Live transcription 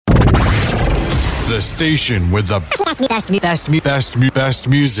The station with the best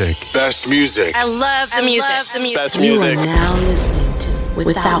music. Best music. I love the music. Best music. You are now listening to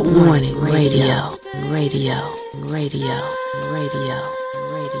Without Warning Radio. Radio.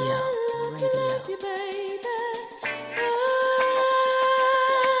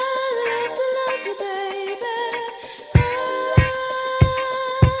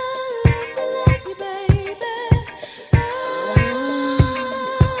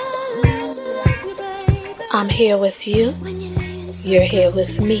 I'm here with you, you're here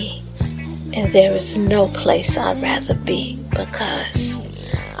with me, and there is no place I'd rather be because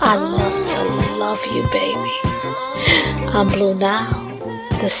I love to love you, baby. I'm Blue Nile,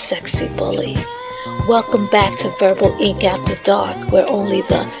 the sexy bully. Welcome back to Verbal Ink After Dark, where only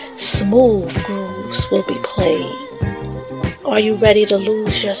the smooth grooves will be played. Are you ready to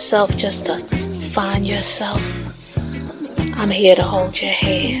lose yourself just to find yourself? I'm here to hold your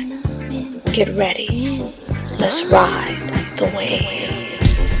hand. Get ready. Let's ride the wave.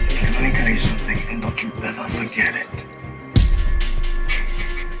 Let me tell you something, and don't you ever forget it.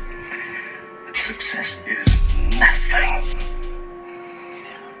 Success is nothing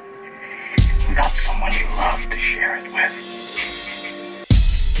without someone you love to share it with.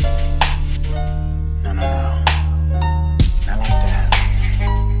 No. Not like that.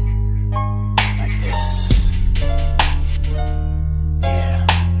 Like this. Yeah.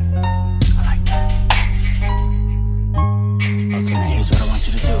 Okay, now here's what I want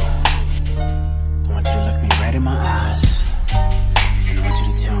you to do. I want you to look me right in my eyes, and I want you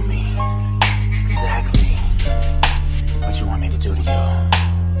to tell me exactly what you want me to do to you.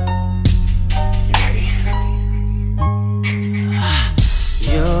 You ready?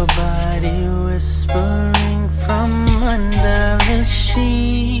 Your body whispering from under the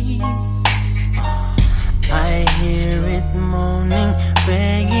sheets. I hear it moaning,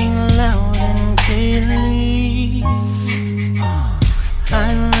 begging loud and clearly.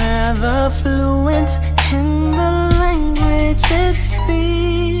 I'm rather fluent in the language it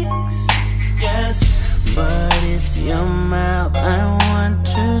speaks. Yes, but it's your mouth, I want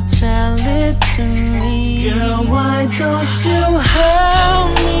to tell it to me. Girl, why don't you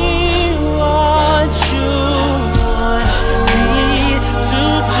help me what you want me to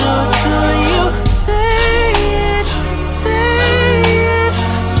do to you? Say it.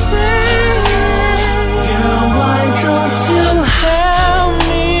 Girl, why don't you help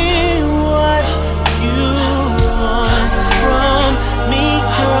me what you want from me?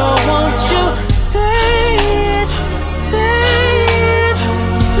 Girl, won't you say it.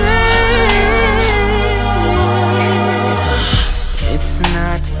 It's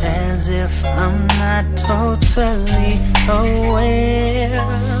not as if I'm not totally aware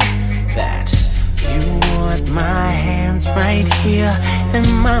that you want my hands right here and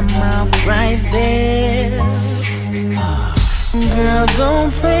my mouth right there. Girl,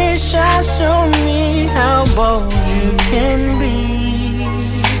 don't play shy, show me how bold you can be.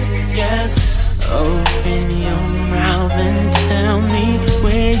 Yes, open your mouth and tell me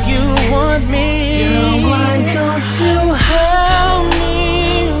where you want me. Girl, why don't you help me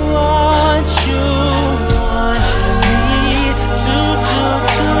what you want me to do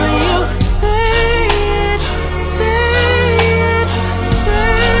to you? Say it.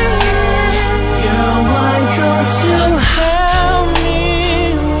 Girl, why don't you help me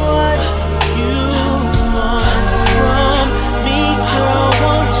what you want from me? Girl,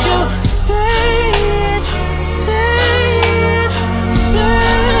 won't you say it.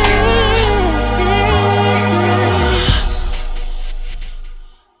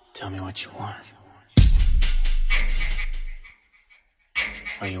 Tell me what you want.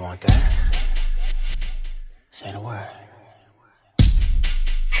 Oh, you want that? Say the word.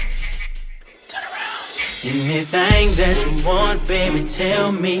 Turn around. Anything that you want, baby,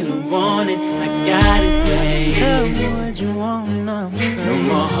 tell me you want it. I got it, baby. Tell me what you want, no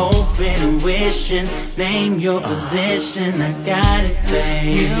more hoping and wishing. Name your position, I got it,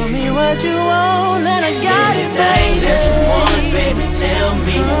 baby. Tell me what you want, and I got it, baby. Anything that you want, baby, tell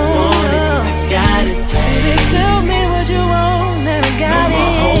me you want it. I got it, baby. Tell me what you want, and I got it. No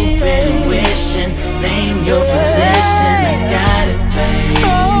more hoping and wishing. Name your position, I got it, baby.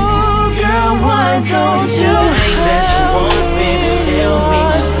 Oh, girl, why don't you anything that you want, baby, tell me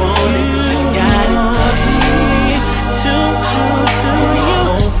you want it. I got it, baby. To do to you.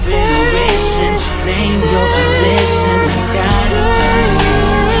 Hoping and wishing. Name your position, I got it, baby.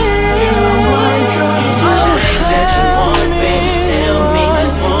 Girl, why don't you anything that you want, baby, tell me you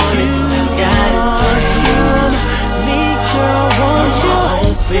want it. I got it, baby. Girl, won't you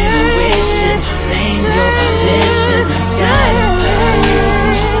hoping and wishing. Name your position, I got it, baby.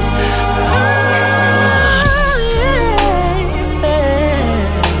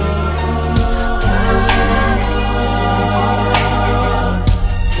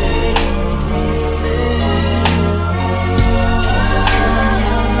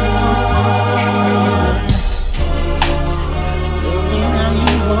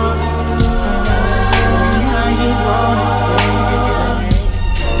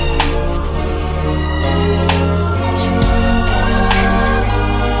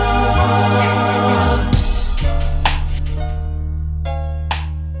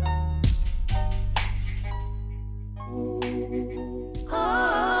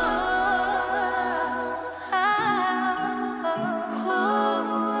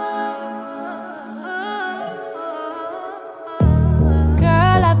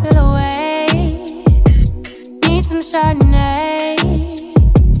 Chardonnay.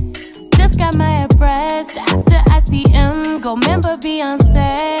 Just got my breast after ICM. Go member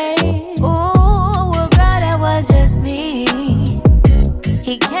Beyonce. Ooh, well, girl, that was just me.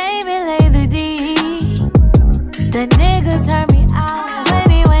 He came and laid the D. The niggas turned me out when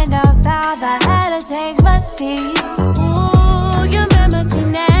he went down south. I had to change my sheets. Ooh, your mama's too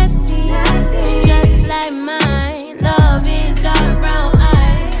nasty. Just like mine. Love is dark brown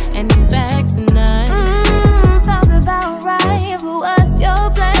eyes and the bags tonight. Sounds about right. But what's your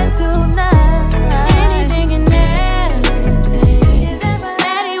plans tonight? Anything and everything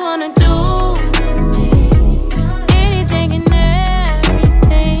that he wanna do with me. Anything and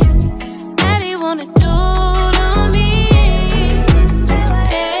everything that he wanna do to me.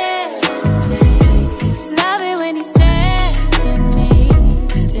 Love it when he says to me.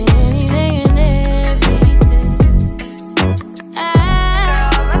 Anything and everything.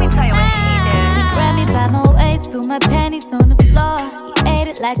 Girl, let me tell you what he did. He grabbed me by my waist, threw my panties on the floor. He ate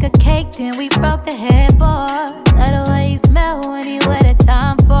it like a cake, then we broke the headboard. Love the way he smell when he wear the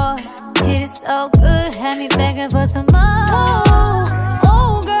time for. Hit it so good, had me begging for some more.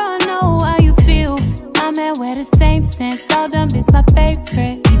 Oh, girl, I know how you feel. I'm at where the same scent, all them is my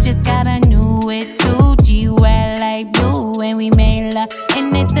favorite. We just got a new it, 2G, wet like blue. When we made love,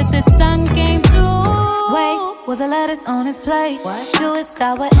 and it till the sun came through. Wait, was the letters on his plate? Do it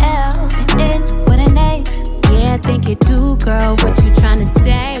start with L and end with an H? Yeah, I think it do, girl, what you tryna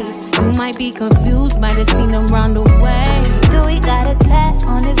say? You might be confused, might have seen him round the way. Do we got a tat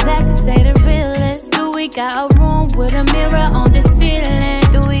on his back to say the realest? Do we got a room with a mirror on the ceiling?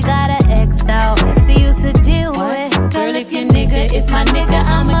 Do we got an X out that he used to deal with? Girl, if your nigga is my nigga,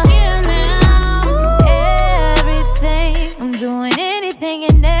 I'ma kill now. Everything, I'm doing anything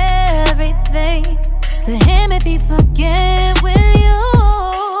and everything to him if he fucking with you,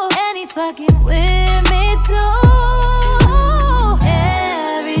 and he fucking with me too.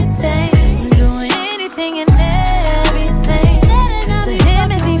 Everything, I'm doing anything and everything to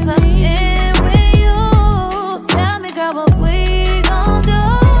him if he fucking with you. Tell me, girl, what we gon' do?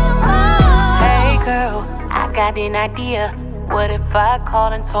 Hey girl, I got an idea. What if I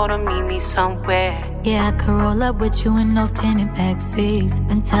called and told him meet me somewhere? Yeah, I could roll up with you in those tinted back seats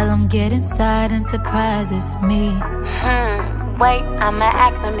and tell him get inside and surprise it's me. Wait, I'ma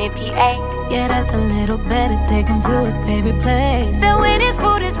ask him if he ate. Yeah, that's a little better, take him to his favorite place. So when his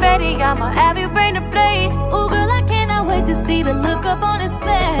food is ready, I'ma have you bring the plate. Ooh, girl, I cannot wait to see the look up on his face.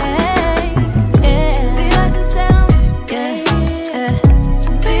 Yeah, we like to set him, yeah, yeah.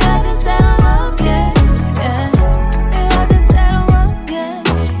 We like to set him up, yeah, yeah. We like to set him up, yeah,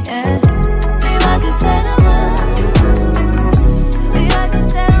 yeah. We like to set him up. We like to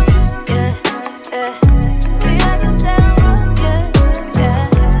set him up, yeah, yeah. We like to set him up, yeah, yeah.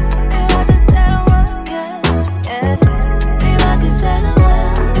 We like to set him up, yeah, yeah. We like to set him up.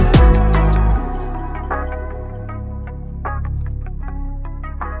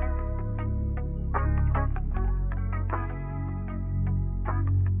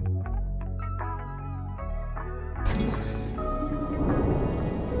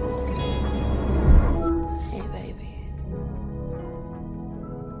 Hey, baby.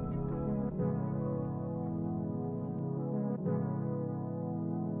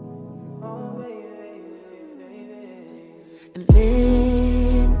 At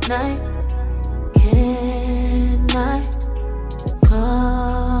midnight, can I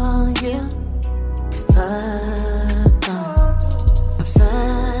call you? Fuck on from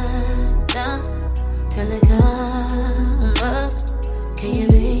sundown till it come up. Can you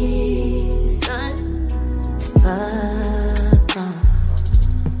be sun? Fuck on.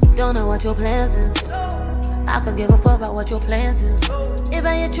 Don't know what your plans is. I could give a fuck about what your plans is. If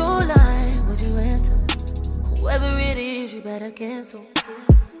I hit your line, would you answer? Whoever it is, you better cancel.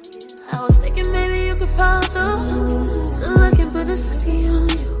 I was thinking maybe you could fall through, so I can put this pussy on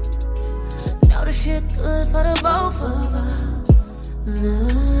you. Know the shit good for the both of us.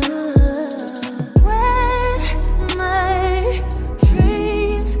 Where my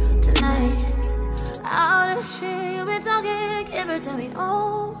dreams tonight? All the shit you been talking, give it to me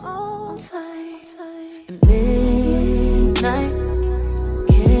all tight. At midnight,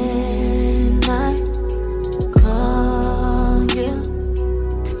 can I call you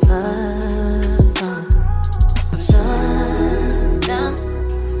to fuck on from sundown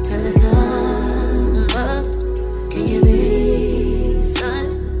till it come up? Can you be sun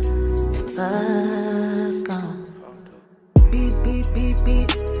to fuck on? Beep, beep, beep, beep.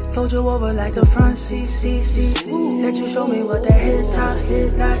 Fold you over like the front seat. Let you show me what that head top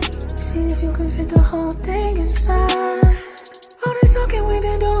hit like. See if you can fit the whole thing inside. All this talking we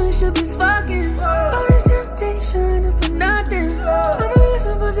been doing should be fucking. All this temptation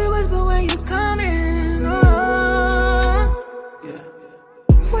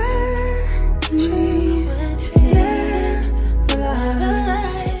All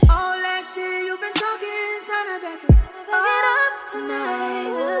that shit you've been talking, tryna back it up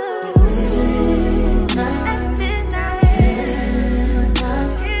tonight.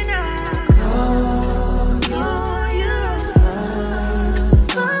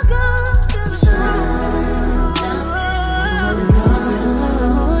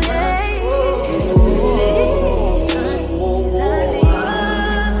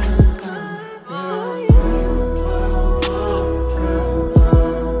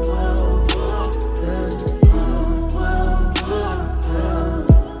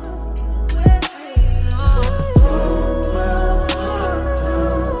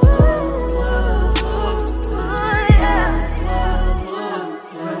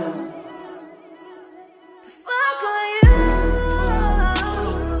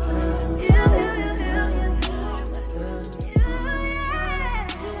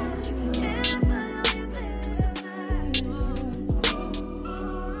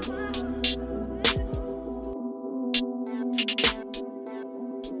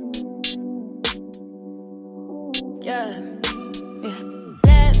 Yeah.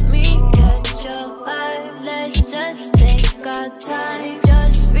 Let me catch your vibe. Let's just take our time.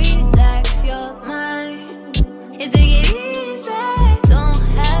 Just relax your mind and take it easy. Don't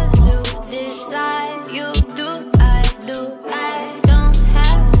have to decide. You do, I do. I don't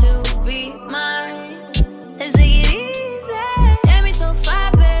have to be mine. Let's take it easy. Get me so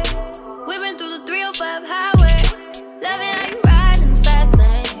far, babe. We've been through the 305 highway. Loving how you ride in the fast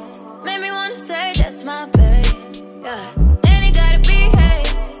lane. Made me wanna say that's my babe. Yeah. Then it gotta be, hey,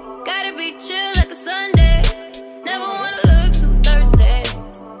 gotta be chill like a Sunday. Never wanna look too thirsty.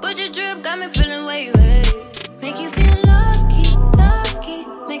 But your drip got me feeling way you hate. Make you feel lucky, lucky.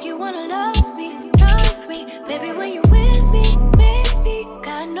 Make you wanna love me, baby, when you with me, baby.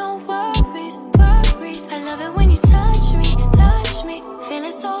 Got no worries, worries. I love it when you touch me,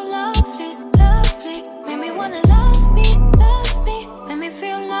 feeling so lovely, lovely. Make me wanna love me, make me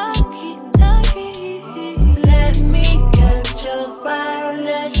feel lucky, lucky. Let me catch your fire.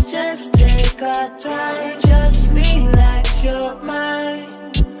 Let's just take our time. Just relax your mind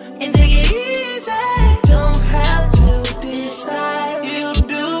and take it easy. Don't have to decide. You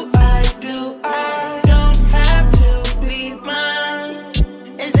do, I do. I don't have to be mine.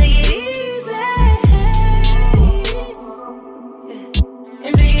 Let's take it easy.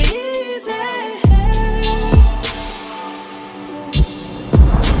 And take it easy.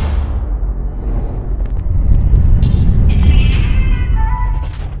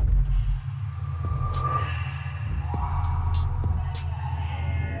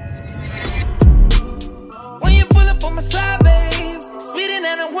 When you pull up on my side, babe, speeding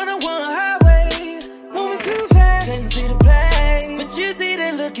down a 101 highway, moving too fast, couldn't see the play, but you see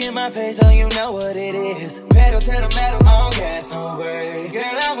the look in my face, so you know what it is. Pedal to the metal, on gas, no way. Girl,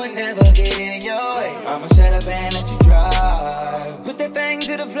 I would never get in your way. I'ma shut up and let you drive. Put that thing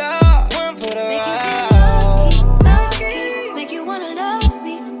to the floor, one for the ride. Make you wanna love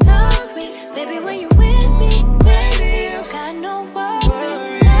me, baby, when you with me, baby. Got no worries,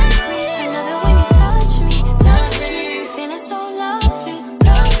 I love it when you touch me, feeling so lovely,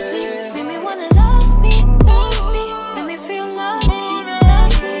 lovely. Make me wanna love me, let me feel lucky,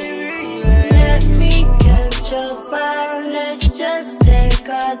 lucky. Let me catch your fire. Let's just take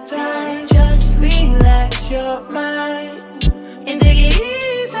our time. Just relax your mind and take it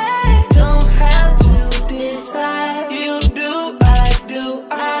easy. Don't have to decide. You do, I do.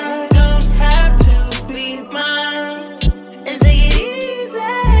 I don't have to be mine. Let's take it easy.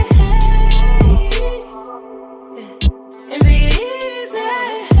 And take it easy.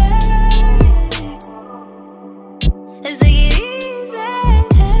 Let's take it easy.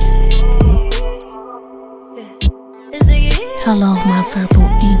 Let's take it easy. Hello, my verbal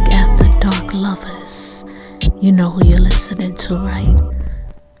ink after dark lovers. You know who you're listening to, right?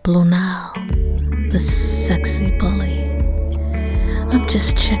 Blue Nile, the sexy bully. I'm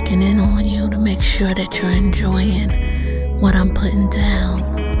just checking in on you to make sure that you're enjoying what I'm putting down.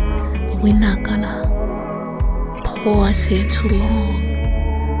 But we're not gonna pause here too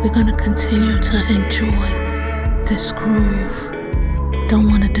long. We're gonna continue to enjoy this groove. Don't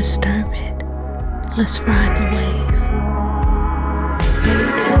wanna disturb it. Let's ride the wave. Pay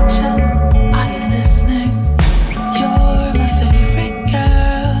attention, are you listening? You're my favorite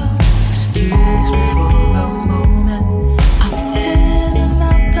girl. Excuse me for a moment. I'm in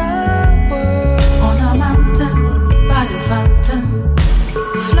another world. On a mountain, by a fountain,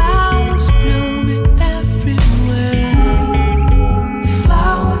 flowers blooming everywhere.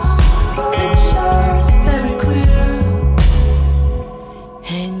 Flowers, pictures very clear.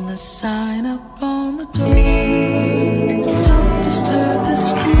 Hang the sign up on the door. Don't disturb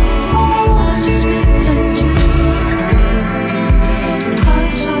this groove. It's just me and you.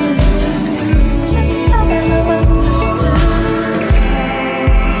 I'm so into you. Just something I understood.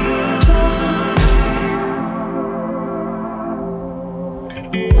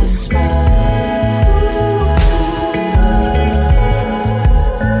 Don't whisper.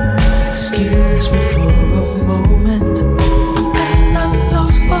 Excuse me for a moment. I'm at a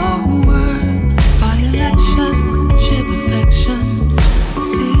loss for words. By election, ship affection.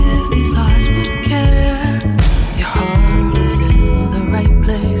 See if these eyes would care. Your heart is in the right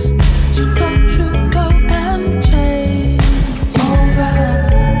place, so don't you go and change. Over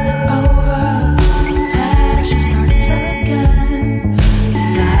and over, passion starts again. You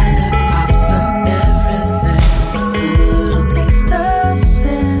lollipops and everything. A little taste of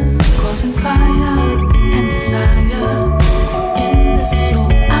sin, causing fire and desire. In this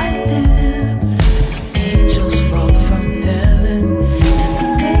soul I live. The angels fall from heaven, and the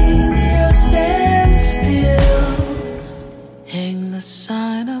day the earth stands still. Hang the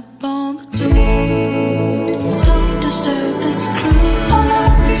sign up on the door. Don't disturb this crew. All I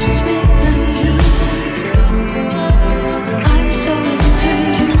want is just me and you. I'm so into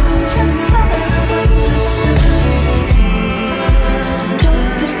you. Just something I've understood.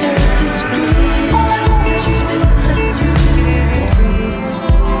 Don't disturb this crew. All I want is just me and you.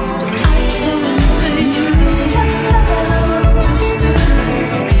 I'm so into you. Just something I've understood.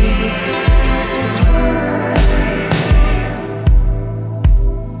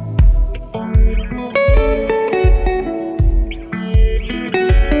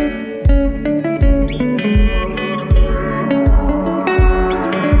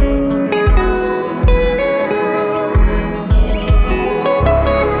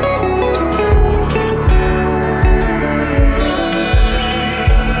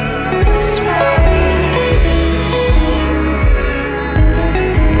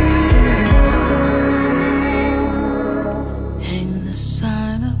 Hang the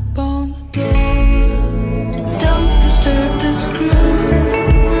sign up on the door. Don't disturb this groove.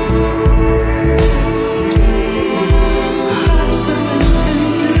 I'm so into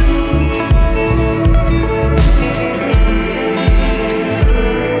you.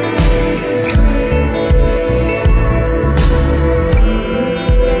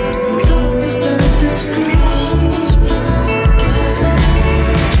 Don't disturb this groove.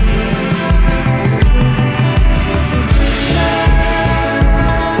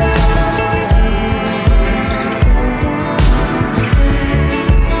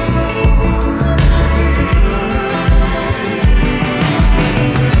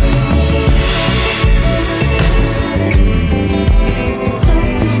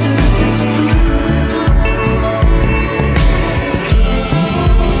 Don't disturb this groove.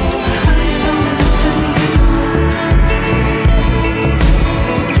 I'm so into you.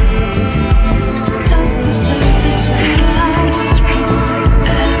 Don't disturb this groove.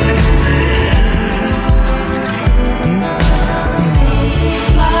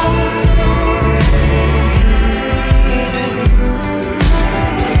 Flowers.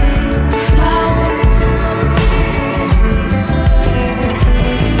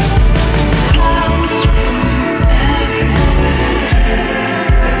 Flowers bloom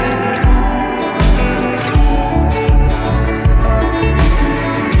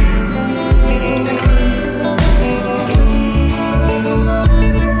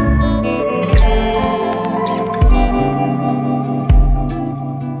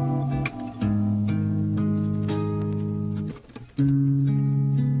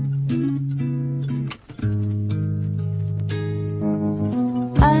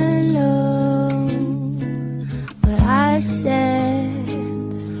I know what I said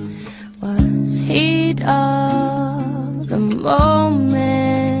was heat of the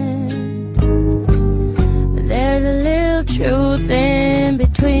moment, but there's a little truth in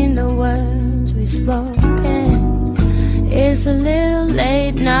between the words we spoken. It's a little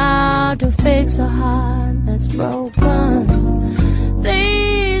late now to fix a heart that's broken.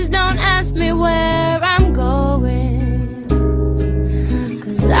 Please don't ask me where I'm going,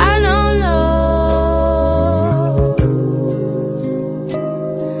 'cause I don't know.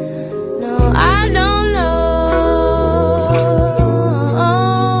 No, I don't know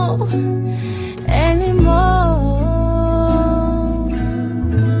anymore.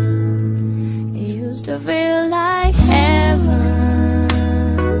 It used to feel like heaven.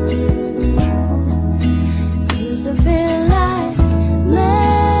 It used to feel like May.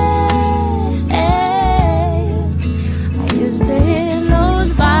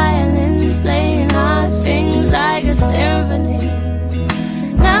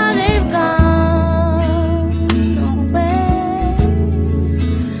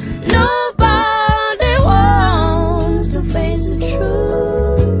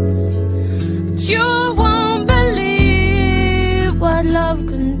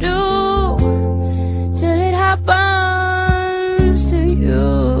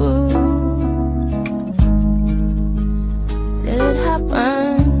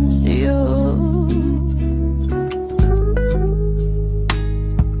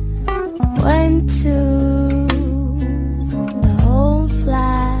 to the whole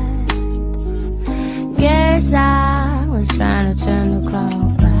flat. Guess I was trying to turn the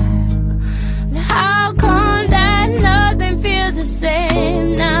clock back. But how come that nothing feels the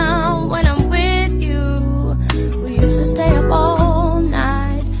same now when I'm with you? We used to stay up all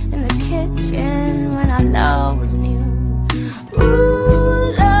night in the kitchen when our love was new.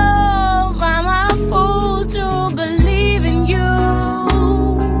 Ooh, love, am I a fool to believe in you?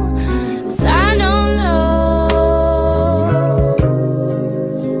 'Cause I don't know.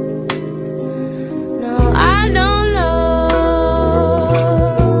 No, I don't know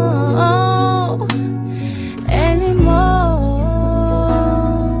anymore.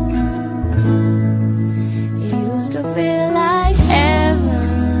 It used to feel like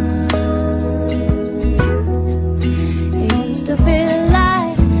heaven. It used to feel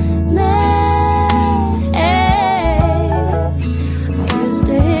like me. I used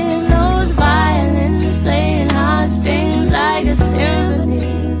to hear those violins playing our strings like a symphony.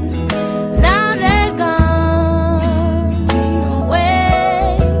 Now they're gone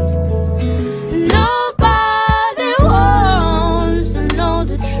away. Nobody wants to know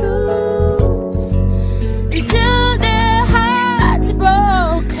the truth until their heart's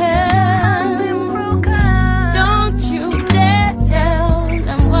broken. Don't you dare tell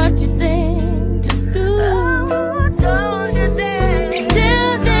them what you think to do.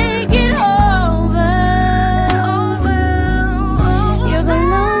 Till they get over. You're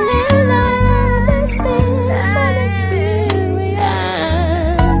gonna only learn these things from experience.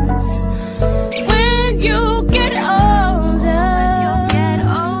 When you get older,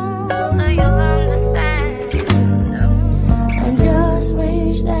 you'll understand. I just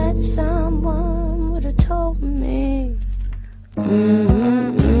wish that someone would have told me.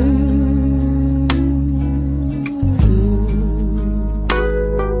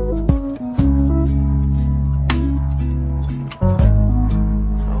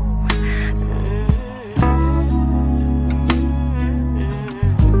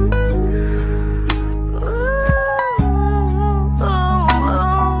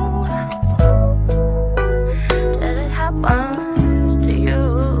 That it happens to you.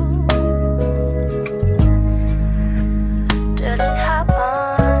 That it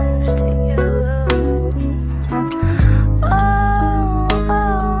happens to you.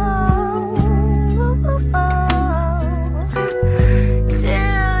 Till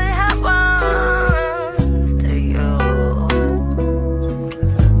it happens to you.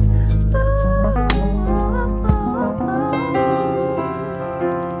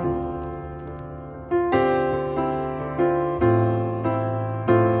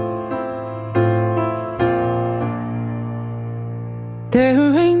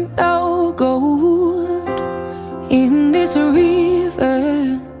 There ain't no gold in this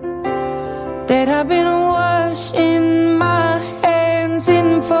river that I've been washing my hands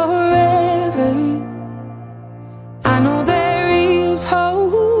in forever. I know there is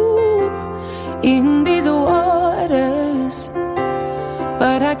hope in these waters,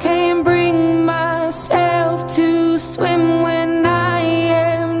 but I can't bring myself to swim when I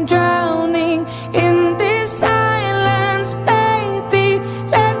am drowning in this silence. Baby,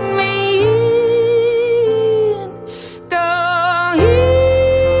 let me in. Go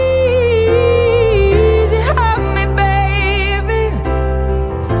easy on me, baby.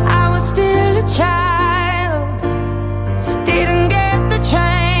 I was still a child, didn't get the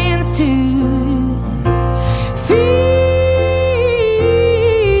chance to feel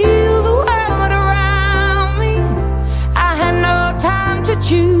the world around me. I had no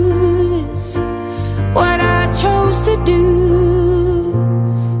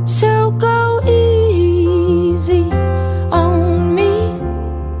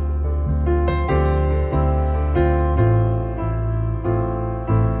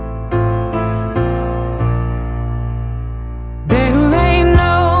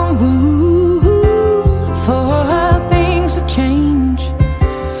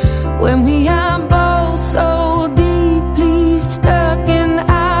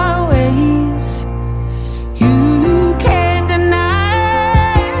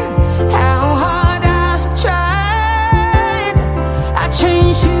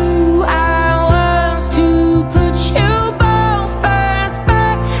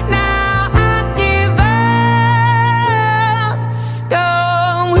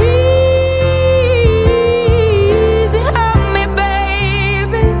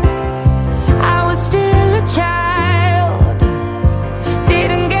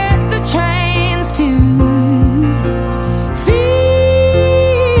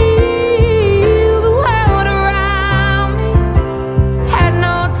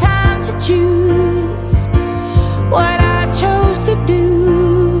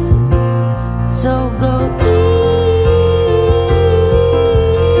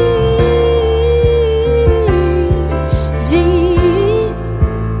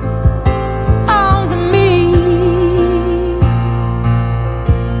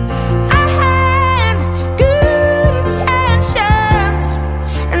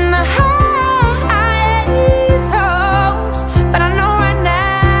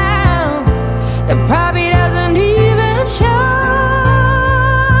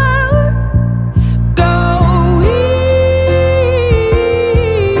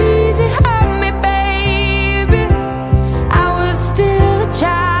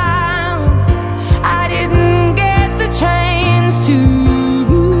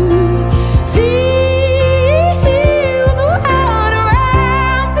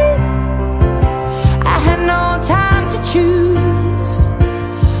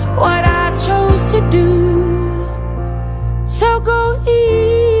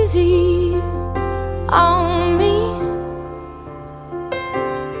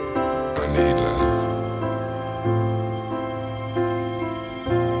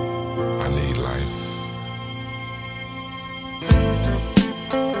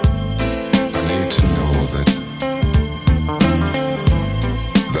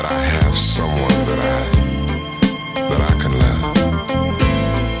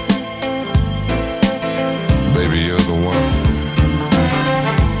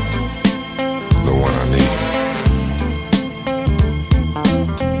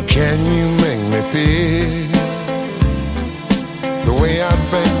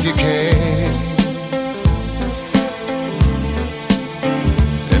think you can.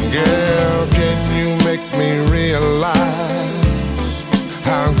 And girl, can you make me realize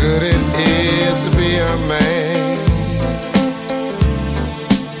how good it is to be a man?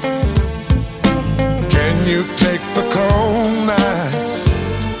 Can you take the cold nights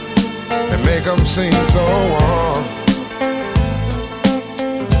and make them seem so warm?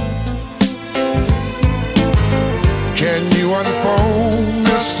 Can you unfold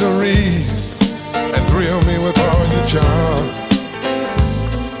mysteries and thrill me with all your charm?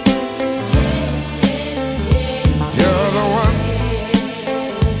 You're the one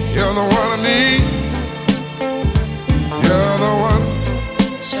I need. You're the one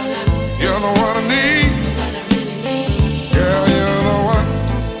I need. Girl, you're the one I need. Girl, you're the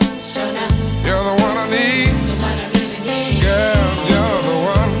one I need.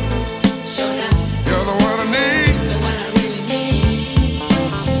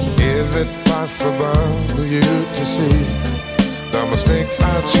 Is it possible for you to see the mistakes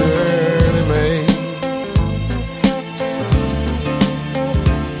I've surely made?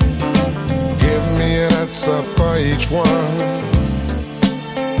 Give me an answer for each one,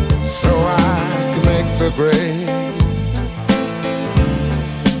 so I can make the grade.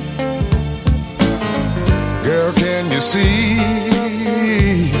 Girl, can you see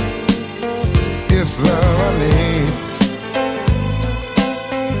it's love I need?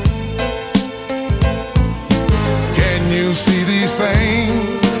 Can you see these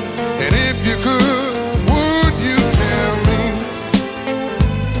things? And if you could, would you tell me?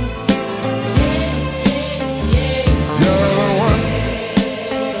 You're the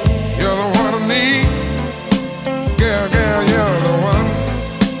one I need. Girl, you're the one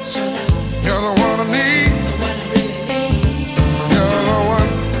I need.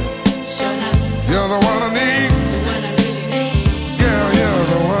 You're the one I need. Girl,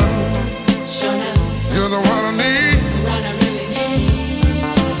 you're the one I need.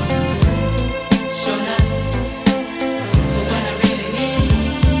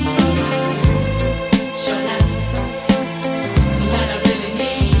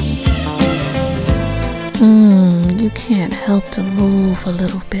 You can't help to move a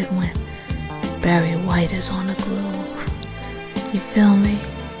little bit when Barry White is on the groove. You feel me?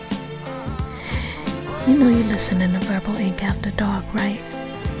 You know you're listening to Verbal Ink After Dark, right?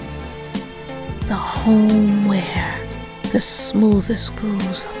 The home where the smoothest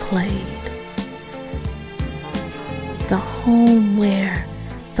grooves are played. The home where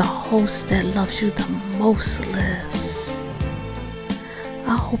the host that loves you the most lives.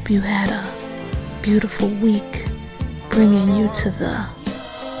 I hope you had a beautiful week, bringing you to the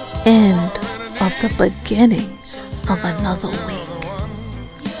end of the beginning of another week.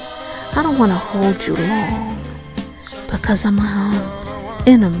 I don't want to hold you long because I'm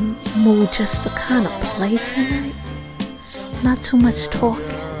in a mood just to kind of play tonight. Not too much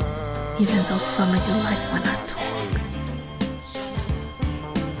talking, even though some of you like when I talk.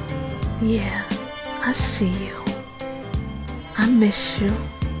 Yeah, I see you. I miss you.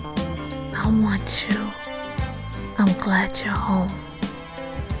 I want you. I'm glad you're home.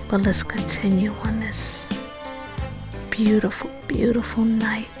 But let's continue on this beautiful, beautiful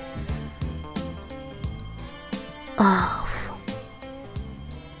night of,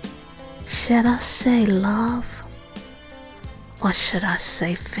 should I say love, or should I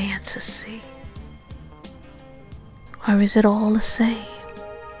say fantasy? Or is it all the same?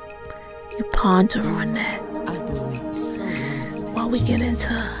 You ponder on that while we get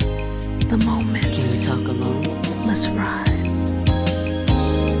into the moments. Can we talk alone? Let's ride.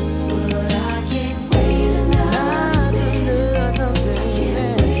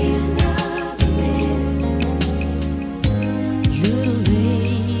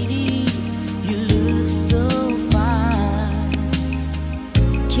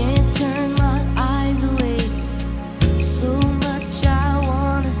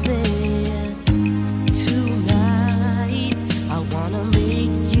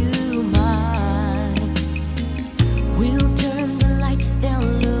 We'll turn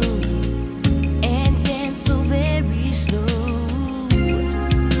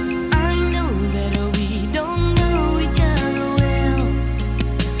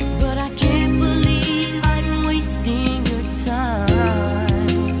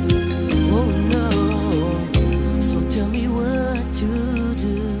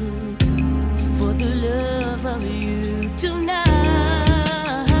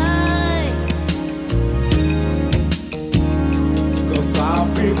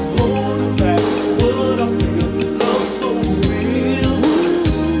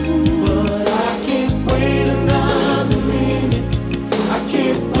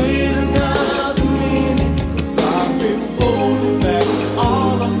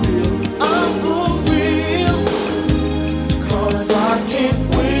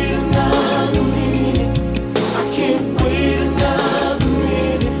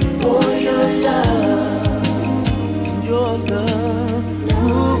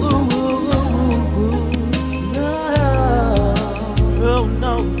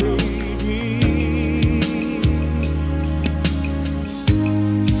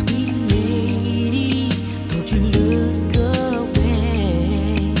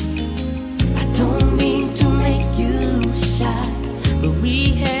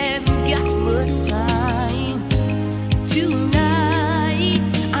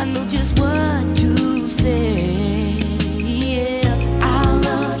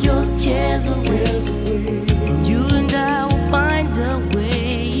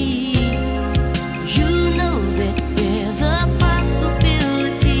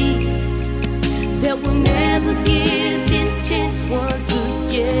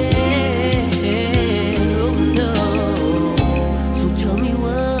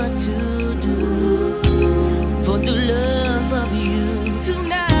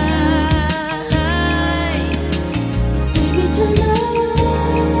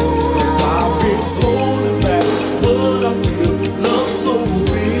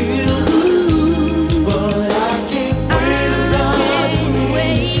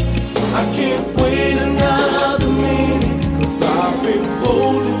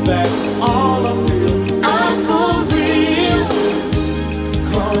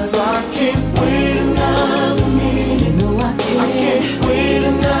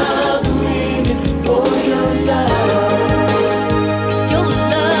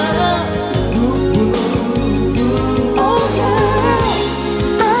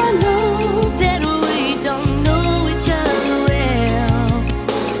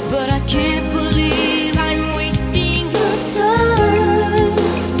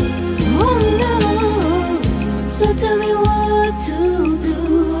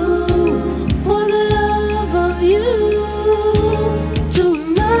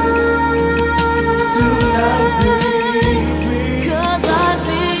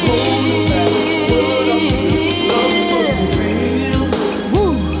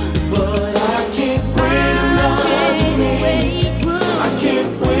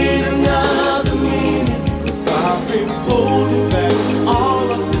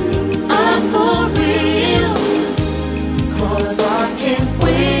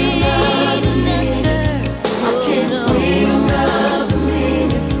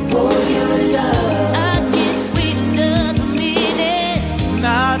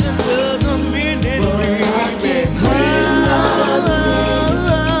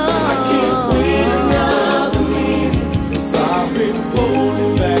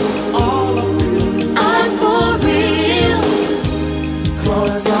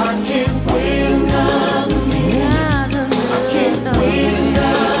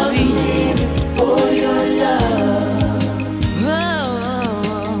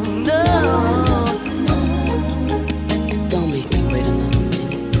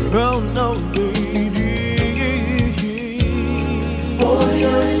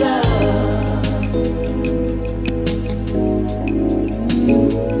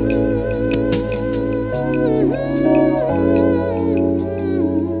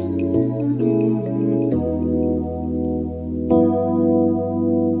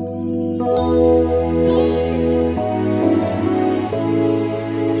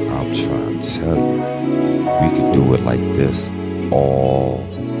tell you, we could do it like this all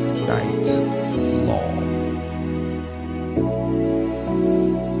night long.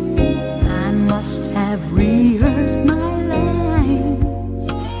 I must have rehearsed my lines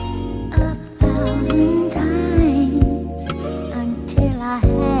 1,000 times until I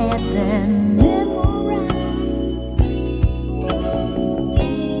had them memorized.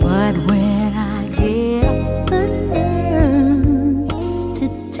 But when I get up the nerve to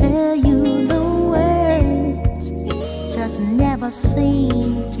tell you the words, just never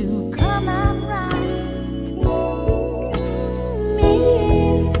seem to come out right.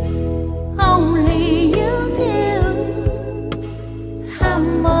 Only you knew how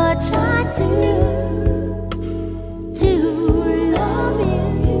much I do love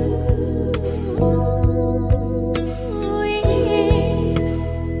you.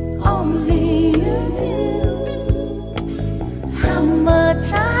 Only you knew how much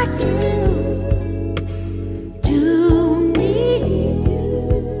I do need you.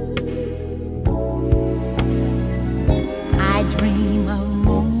 I dream of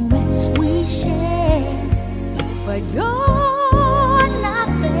moments we share, but you're not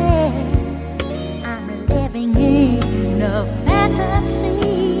there. I'm living in a fantasy,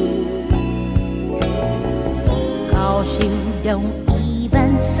 'cause you don't even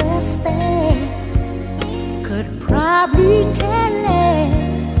suspect, could probably care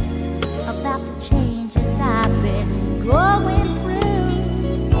less about the changes I've been going through.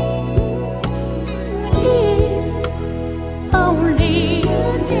 Only you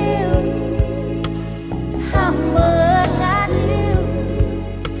knew how much I do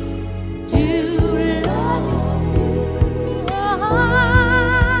love you.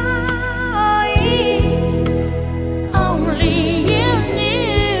 Only you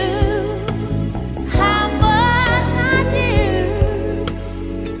knew how much I do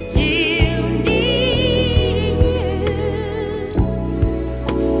need you.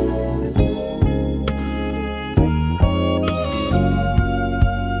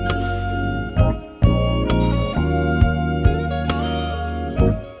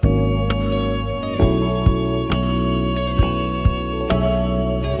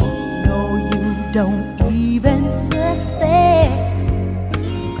 No, you don't even suspect,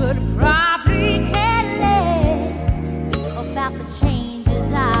 could probably care less about the changes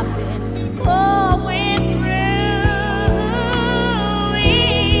I've been going through.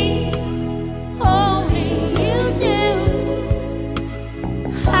 Only you knew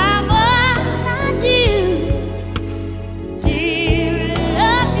how much I do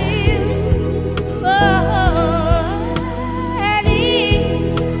love you.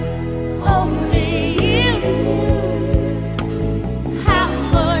 Only you knew how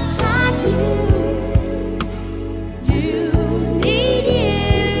much I do need you.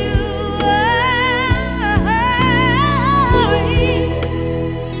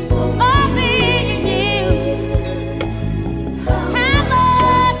 Only you knew how much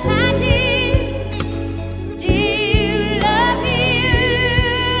I do love you.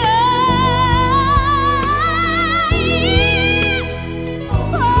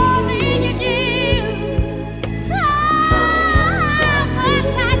 Only you knew how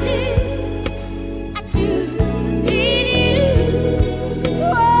much I do need you.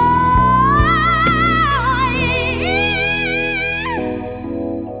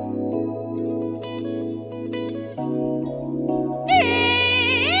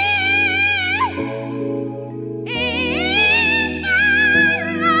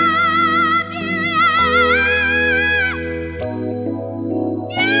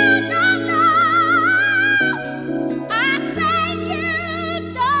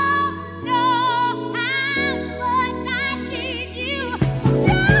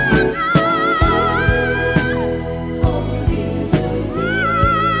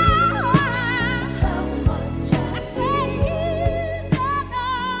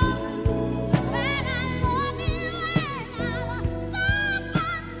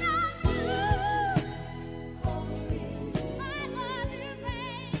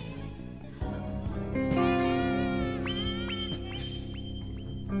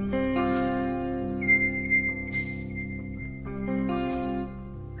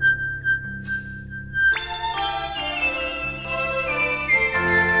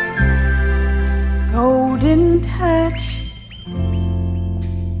 Golden touch,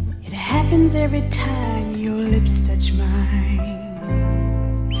 it happens every time your lips touch mine.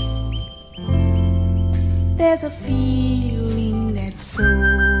 There's a feeling that's so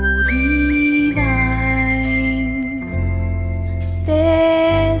divine.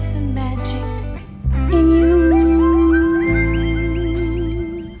 There's a magic in you.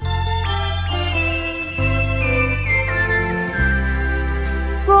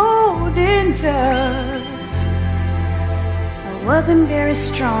 touch. I wasn't very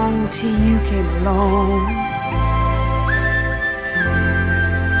strong till you came along.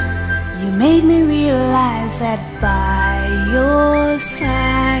 You made me realize that by your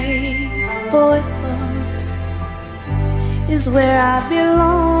side, forever is where I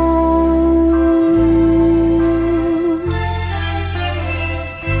belong.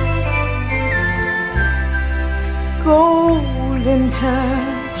 Golden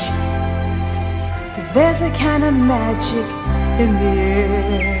touch, there's a kind of magic in the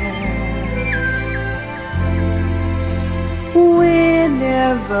air.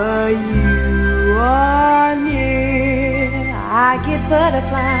 Whenever you are near, I get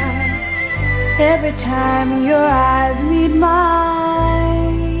butterflies every time your eyes meet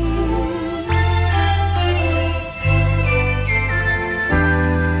mine.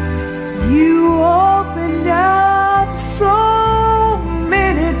 You opened up so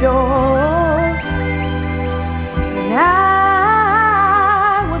many doors, and I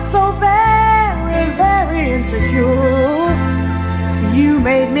was so very, very insecure. You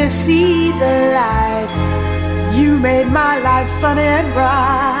made me see the light. You made my life sunny and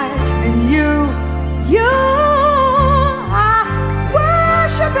bright. And you, I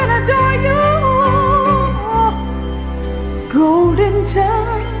worship and adore you. Golden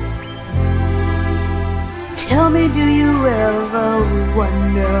touch. Tell me, do you ever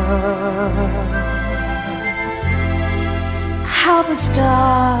wonder how the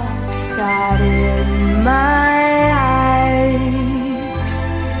stars got in my eyes?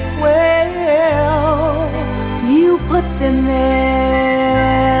 Well, you put them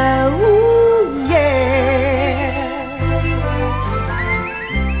there, ooh, yeah.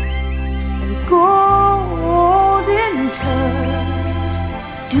 And golden touch,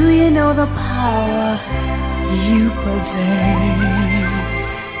 do you know the power you possess?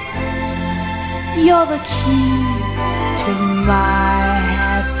 You're the key to my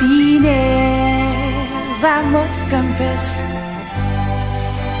happiness. I must confess,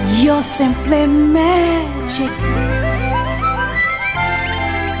 you're simply magic.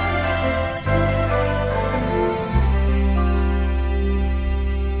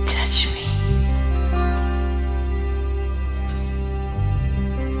 Touch me.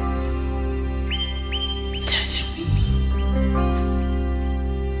 Touch me.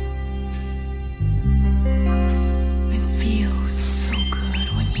 It feels so good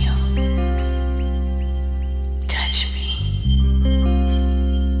when you touch me.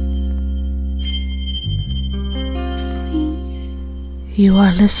 You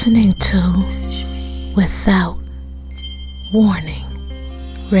are listening to Without Warning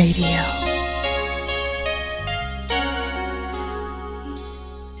Radio.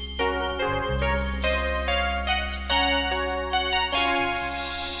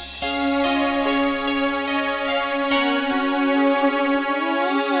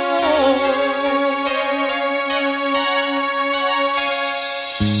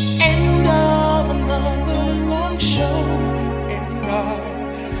 End of another long show, and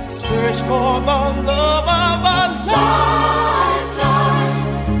I search for the love of a lifetime.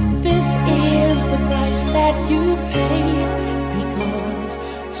 This is the price that you pay, because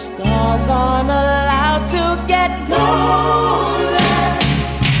stars aren't allowed to get lonely.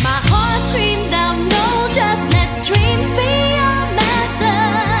 My heart screams out, no, just let dreams be your master.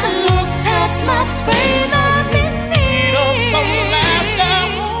 Look past my frame, I'm in need of some laughter.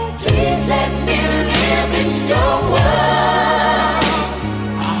 Please let me live in your world.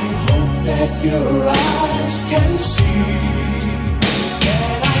 I hope that your eyes can see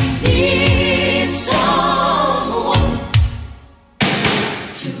that I Need someone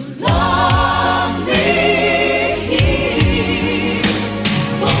to love me.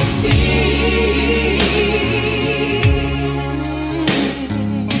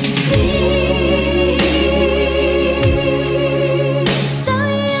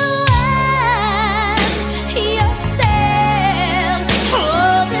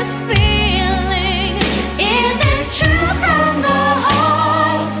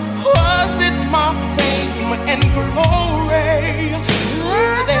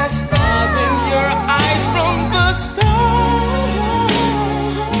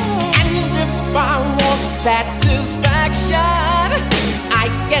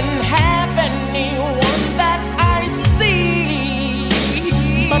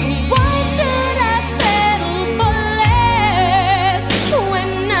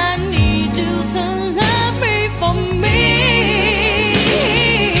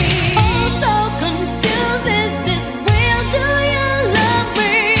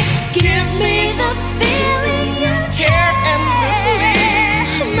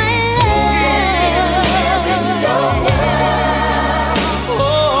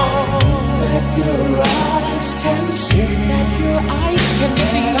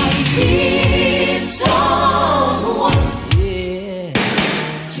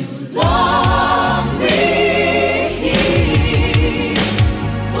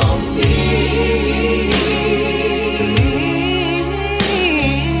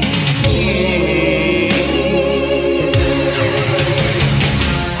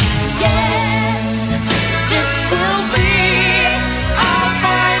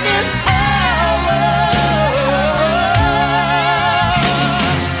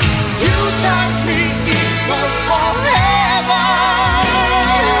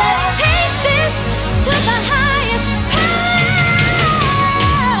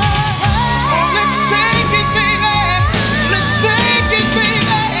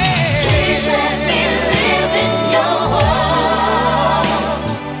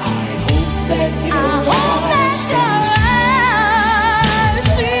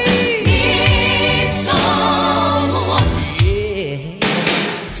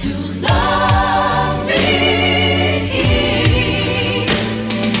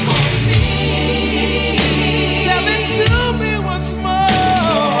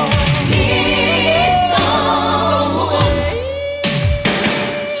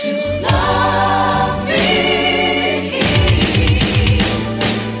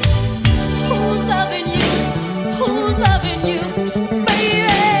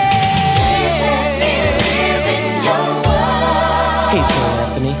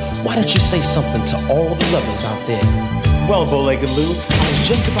 Stephanie, why don't you say something to all the lovers out there? Well, Bow-Legged Lou, I was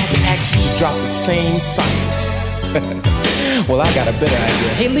just about to ask you to drop the same science. Well, I got a better idea.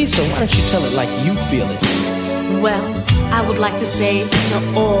 Hey, Lisa, why don't you tell it like you feel it? Well, I would like to say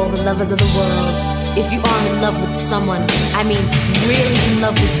to all the lovers of the world, if you are in love with someone, I mean really in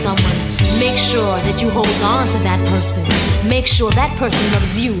love with someone, make sure that you hold on to that person. Make sure that person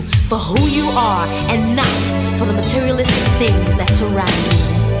loves you for who you are and not for the materialistic things that surround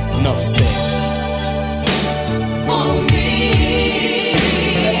you. Enough said. For me,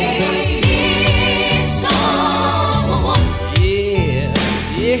 it's someone.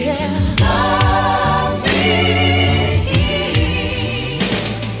 Yeah. To love me.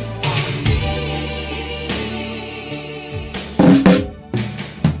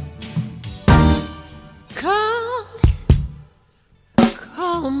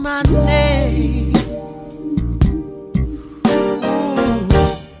 Call my name.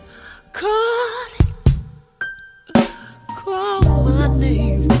 Call my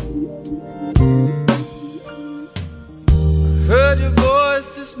name. Heard your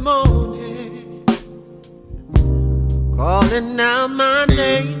voice this morning, calling out my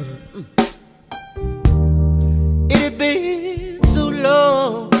name. It had been so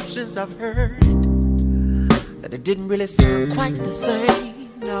long since I've heard it that it didn't really sound quite the same,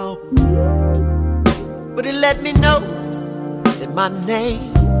 no. But it let me know that my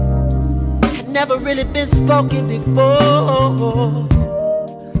name had never really been spoken before.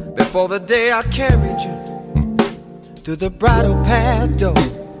 Before the day I carried you through the bridal path door.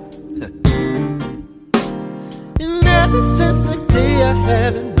 And ever since the day I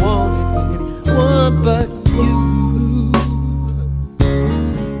haven't wanted anyone but you.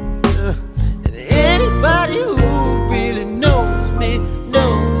 And anybody who really knows me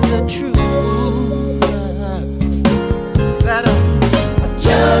knows the truth, that I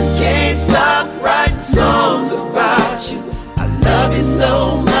just can't stop writing songs about you. I love you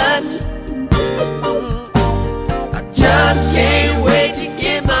so much. Just can't wait to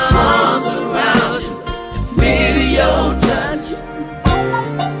get my arms around you and feel your touch.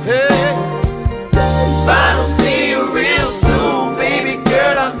 Hey, if I don't see you real soon, baby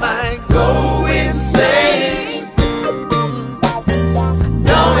girl, I might go insane. I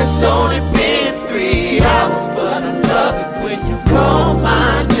know it's only been 3 hours, but I love it when you call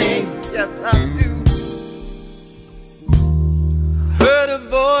my name. Yes, I do. Heard a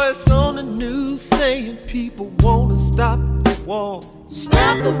voice on the news saying people wanna stop the war.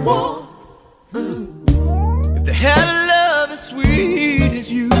 Stop the war. If they had a love as sweet as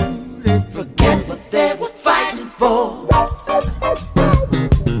you, they'd forget what they were fighting for.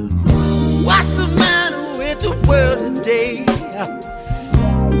 What's the matter with the world today?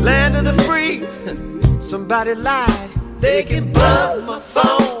 Land of the free. Somebody lied. They can bug my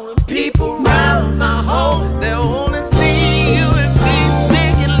phone and people round my home. They only see you and me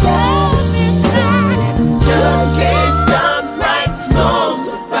making love inside. Just can't stop writing songs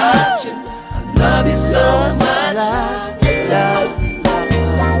about you. I love you so much.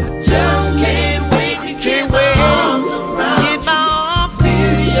 Just can't wait to get my arms around you.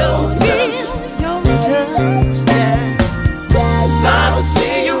 Feel your touch. If I don't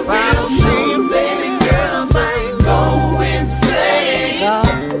see you real soon, baby girl, I might go insane. I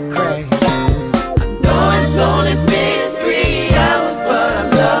know it's only been 3 hours, but I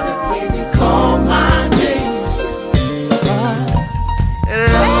love it when you call my name.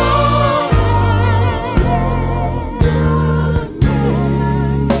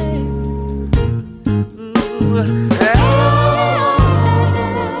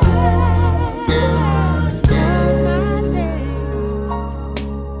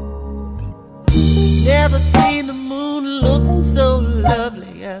 Never seen the moon look so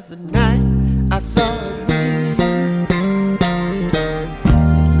lovely as the night I saw it with.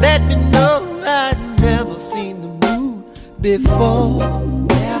 Let me know I'd never seen the moon before.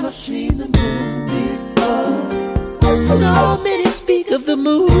 Never seen the moon before. So many speak of the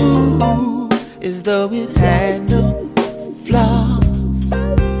moon as though it had no flaws,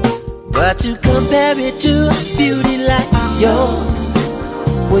 but to compare it to a beauty like yours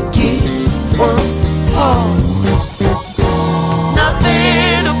would give one pause.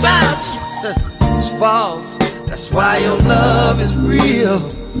 Nothing about you is false. That's why your love is real.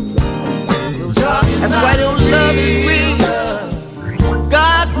 That's why your love is real.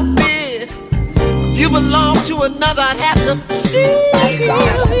 God forbid if you belong to another, I'd have to steal.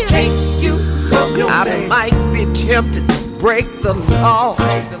 Take you from your I might be tempted to break the law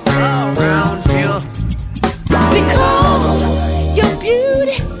around here, because your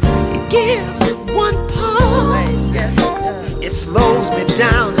beauty, it gives one pause. It slows me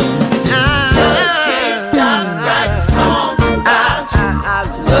down.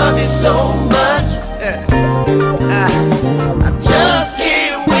 so much. I just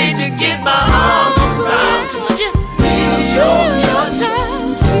can't wait to get my arms around you. Feel your touch.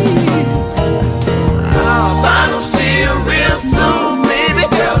 If I don't see you real soon, baby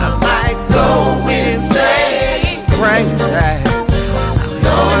girl, I might go insane. Right. I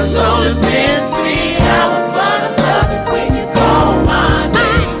know it's only been 3 hours, but I love it when you call my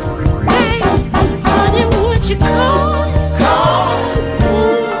name. Hey, honey, would you call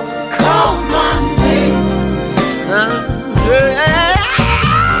my name?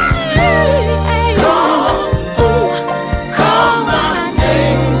 Call my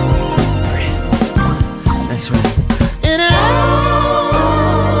name. Prince. That's right.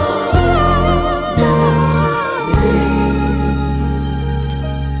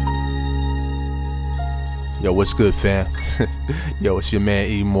 Yo, what's good, fam? Yo, it's your man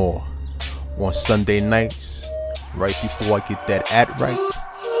E Moore. On Sunday nights, right before I get that ad right,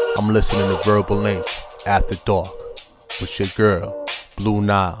 I'm listening to Verbal Link After Dark with your girl, Blue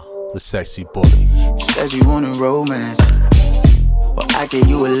Nile, the sexy bully. You said you wanted romance, well I gave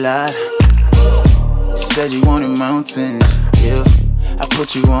you a lot. You said you wanted mountains, yeah, I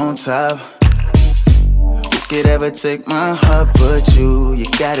put you on top. Who could ever take my heart but you? You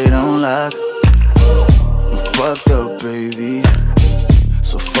got it on lock. I'm fucked up, baby,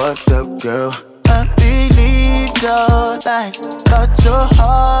 so fucked up, girl. I believed your lies, thought your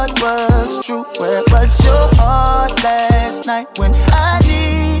heart was true. Where was your heart last night when I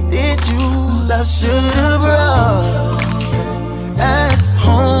needed you? Love should've brought us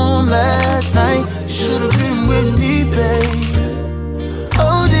home last night. Should've been with me, babe,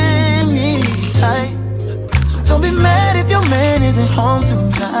 holding me tight. So don't be mad if your man isn't home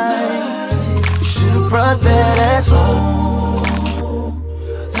tonight. You should've brought that ass home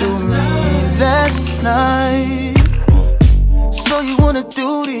to me last night. So you wanna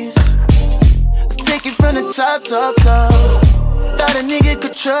do this? Let's take it from the top. Thought a nigga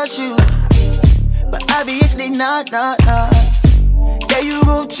could trust you, but obviously not. Yeah, you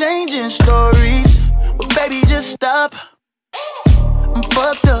gon' changing stories, well baby just stop. I'm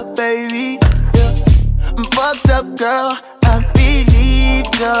fucked up, baby, yeah. I'm fucked up, girl. I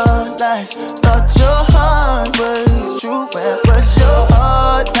believed your lies, thought your heart was true. Where was your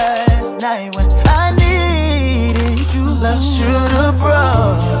heart last night when I needed you? Love should've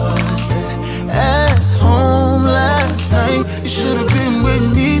brought ass home last night. You should've been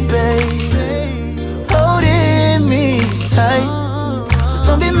with me, babe, holding me tight. So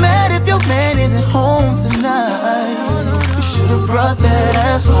don't be mad if your man isn't home tonight. You should've brought that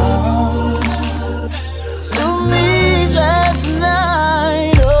ass home to me last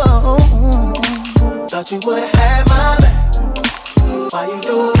night. Oh, thought you would've had my back. Why you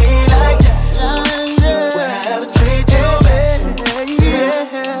do me like that? When I ever treat you bad,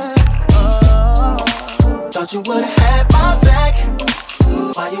 yeah. Thought you would've had my back.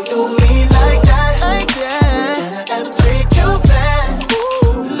 Why you do me like that? When I ever treat you bad,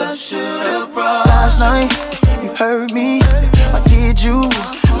 love should've brought. Last night you hurt me. Why did you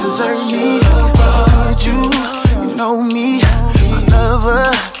deserve me? Could you know me? My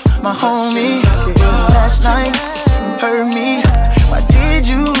lover, my homie. Last night you hurt me. Why did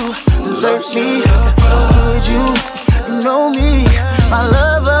you deserve me? Could you know me? My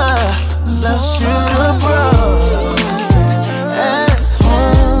lover, love should've brought ass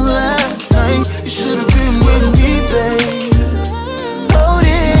home last night. You should've been with me, babe,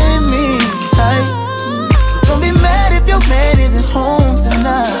 holding me tight. So don't be mad if your man isn't home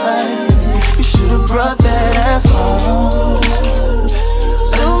tonight. You should've brought that ass home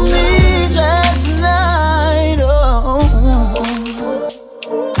to me last night. Oh.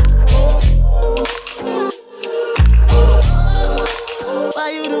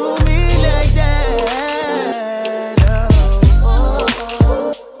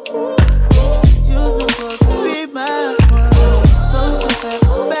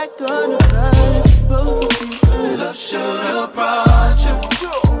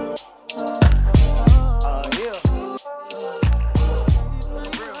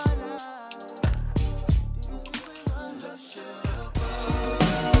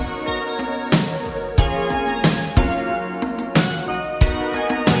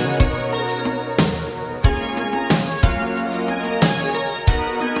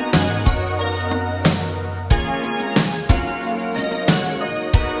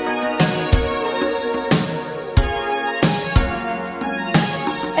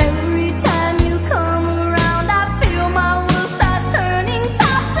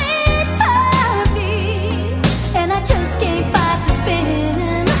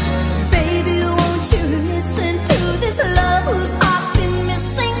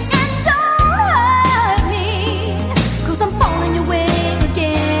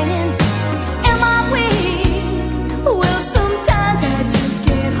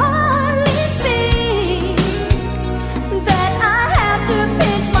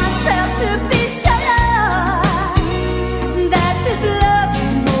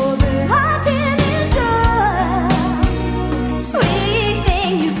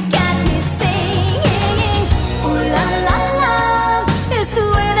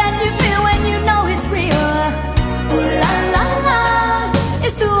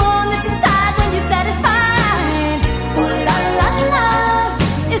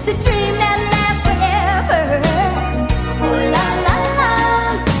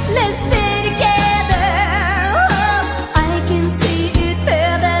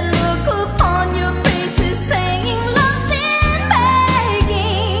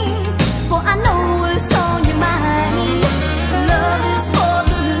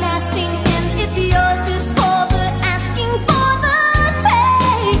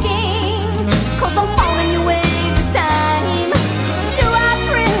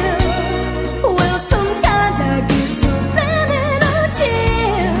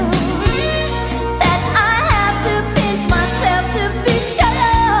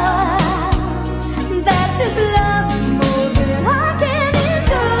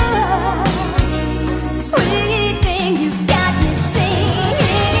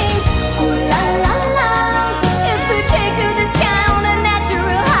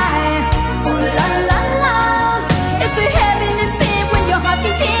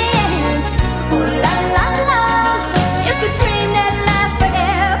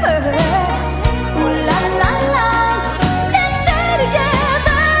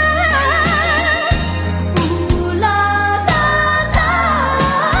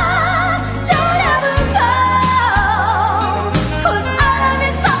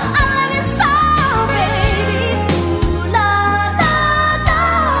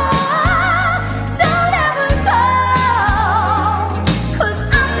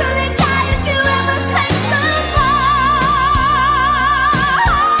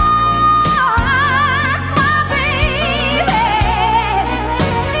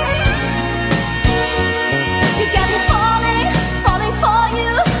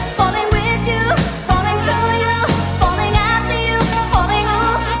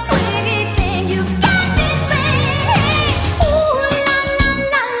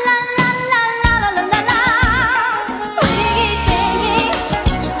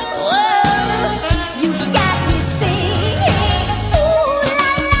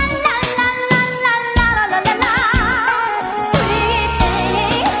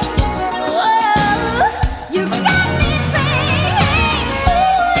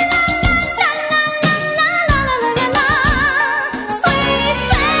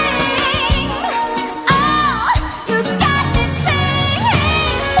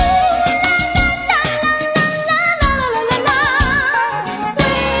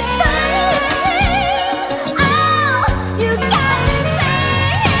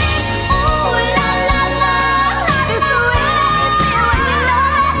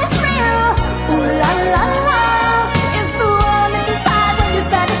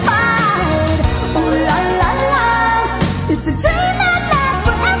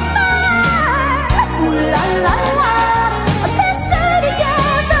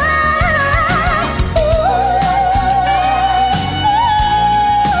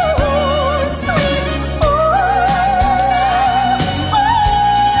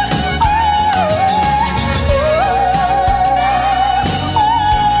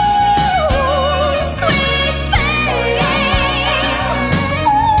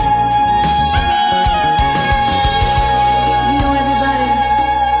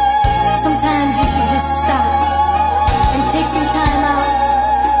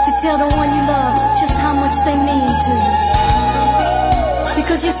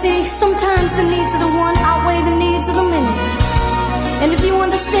 See, sometimes the needs of the one outweigh the needs of the many. And if you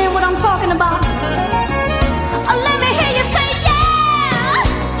understand what I'm talking about, let me hear you say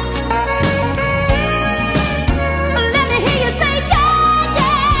yeah. Let me hear you say yeah,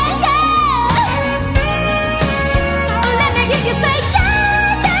 yeah, yeah. Let me hear you say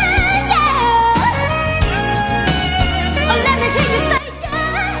yeah, yeah, yeah. Let me hear you say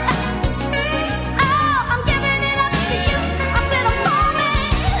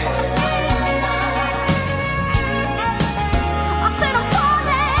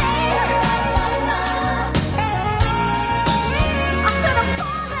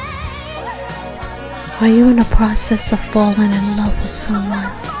Are you in the process of falling in love with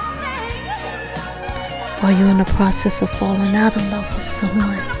someone? Are you in the process of falling out of love with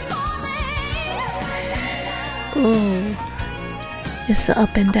someone? Ooh, it's an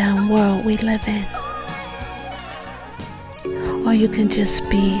up and down world we live in. Or you can just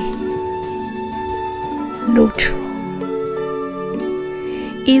be neutral.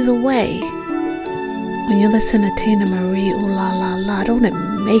 Either way, when you listen to Tina Marie, ooh la la la, don't it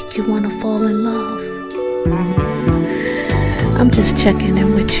make you want to fall in love? I'm just checking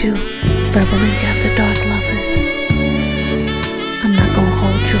in with you, Verbal Ink After Dark lovers. I'm not gonna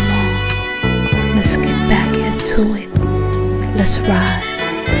hold you long. Let's get back into it. Let's ride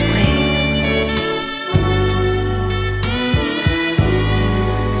the wave.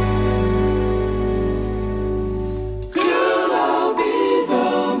 Girl, I'll be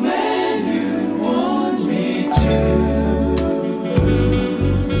the man you want me to.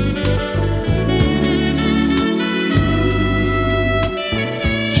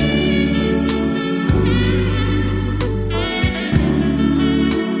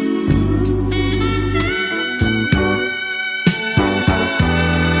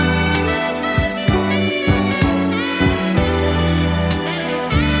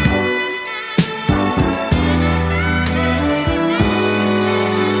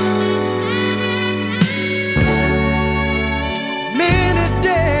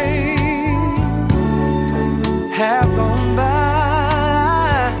 Have gone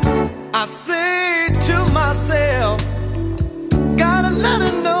by. I say to myself, gotta let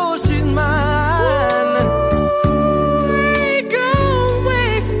her know she's mine. Ain't gonna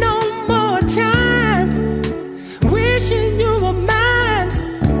waste no more time wishing you were mine.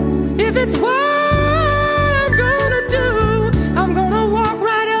 If it's what I'm gonna do, I'm gonna walk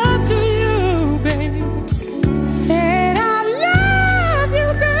right up to you, baby. Said I love you,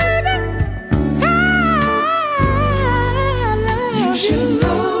 baby. You should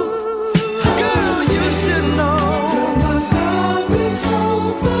know, girl, you should know. Girl, my love is so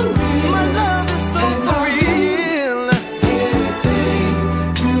for real. My love is so for real.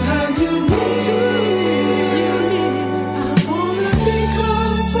 Anything to have you near. I wanna be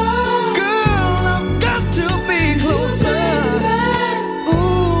closer. Girl, I've got to be closer.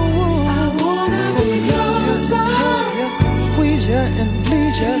 Ooh, I wanna be closer. Squeeze you and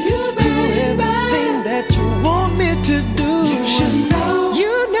please you. Do everything that you want me to do. You should know.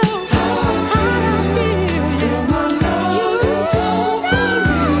 You know how I feel. Girl, my love is so for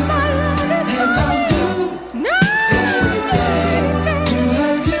real. My love is and I'll do anything to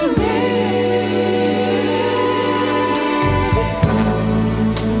have you near.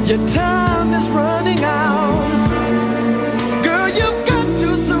 Your time is running out. Girl, you've got to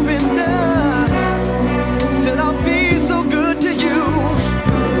surrender. Said I'll be so good to you.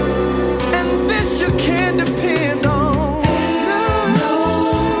 And this you can't depend on.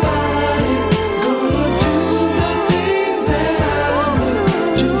 Nobody gonna do the things that I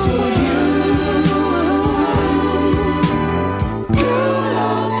would do for you. Girl,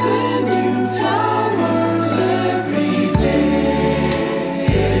 I'll send you flowers every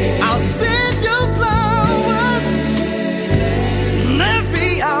day. I'll send you flowers.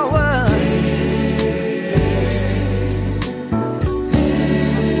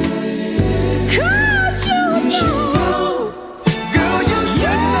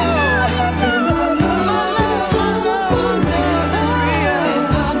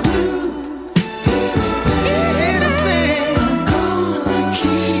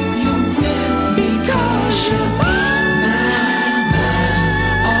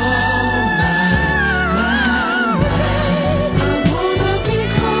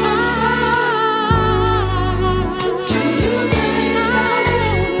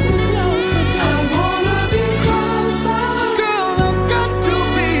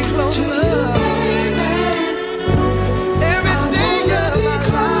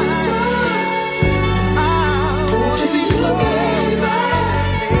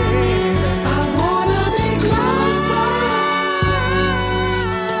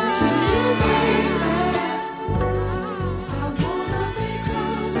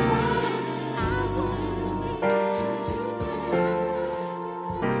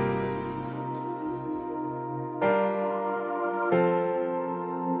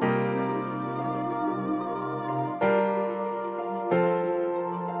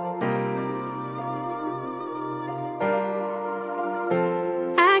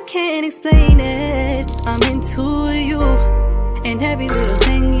 every little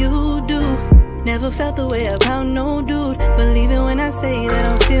thing you do. Never felt the way about no dude. Believe it when I say that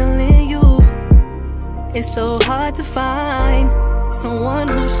I'm feeling you. It's so hard to find someone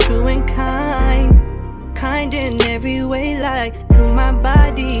who's true and kind. Kind in every way, like to my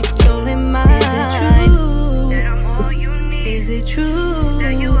body, soul and mind. Is it true that I'm all you need? Is it true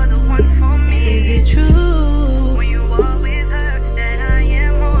that you are the one for me? Is it true when you are with her that I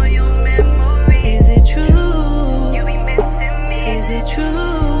am all your memory? Is it true you be missing me? Is it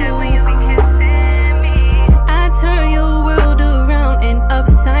true that when you be kissing me I turn your world around and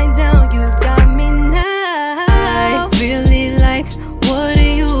upside down? You got me now. I really like what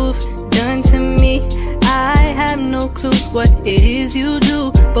you've done to me. I have no clue what it is you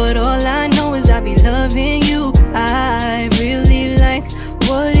do, but all I know is I be loving you. I really like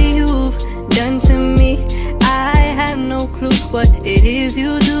what you've done to me. I have no clue what it is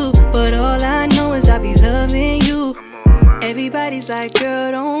you do, but all I know is I be loving you. Everybody's like,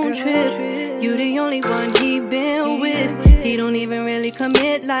 girl, don't trip. You the only one he been with. He don't even really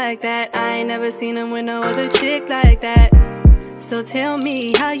commit like that. I ain't never seen him with no other chick like that. So tell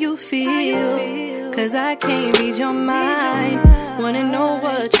me how you feel, cause I can't read your mind. Wanna know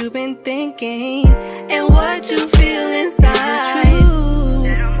what you've been thinking and what you feel inside. Is it true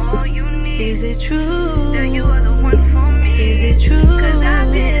that I'm all you need? Is it true that you are the one for me? Is it true? Cause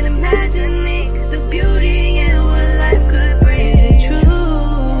I've been imagining the beauty and what life could bring. Is it true?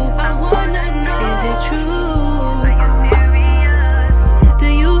 I wanna know. Is it true? Are you serious? Do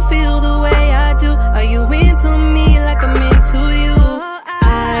you feel the way I do? Are you into me like I'm into you?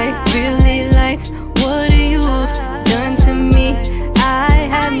 I really like what you've done to me. I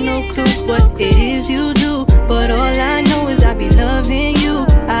have no clue what it is you do, but all I know is I be loving you.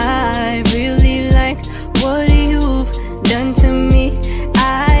 I really like what you've done to me.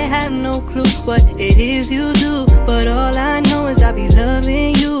 I have no clue what it is you do, but all I know is I be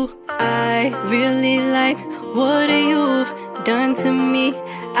loving you. I really like what you've done to me.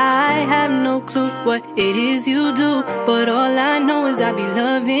 I have no clue what it is you do, but all I know is I be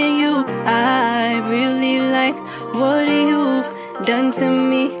loving you. I really like what you've done to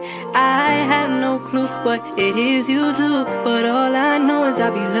me. I have no clue what it is you do, but all I know is I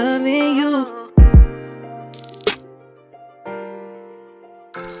be loving you.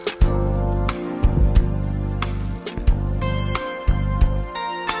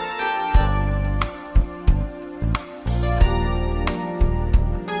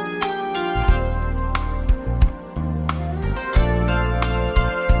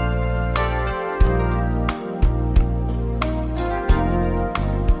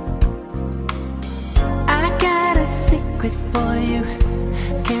 For you,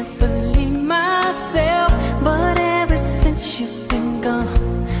 can't believe myself, but ever since you've been gone,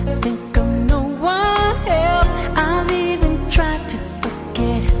 I think I'm no one else. I've even tried to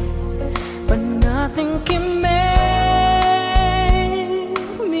forget, but nothing can make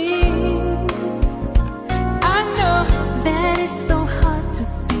me. I know that it's so hard to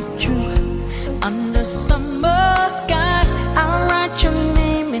be true. Under summer skies, I'll write your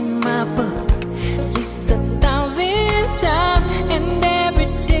name in my book at least 1,000 times, and every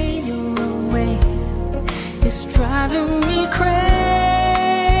day you're away it's driving me crazy.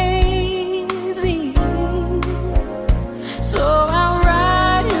 So I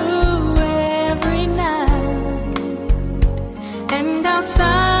write you every night, and I'll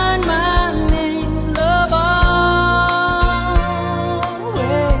sign my name, love always.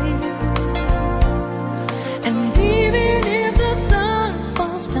 And even if the sun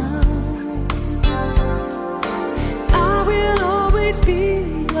falls down, I will always be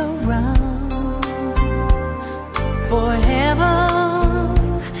around forever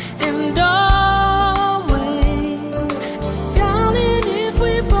and always. Darling, if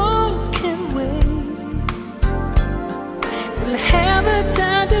we both can wait, we'll have the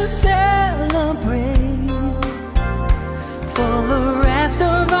time to celebrate for the rest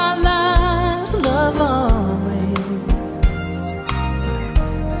of our lives, love always.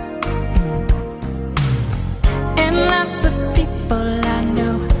 And lots of people I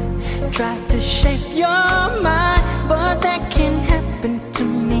know try to shape your mind, but that can't happen to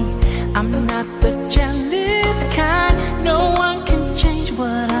me. I'm not the jealous kind. No one can change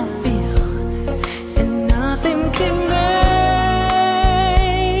what I feel, and nothing can make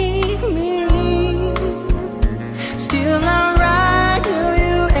me. Still I write to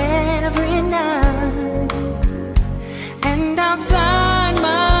you every night, and I'll sign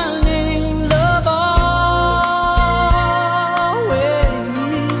my name, love always.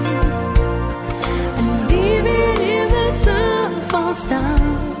 And even if the sun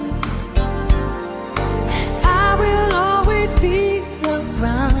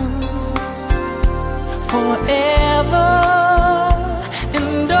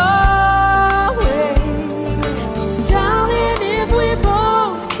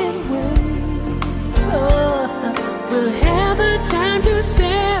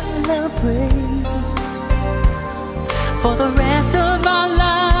celebrate. For the rest of our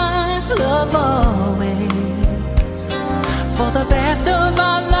lives, love always. For the best of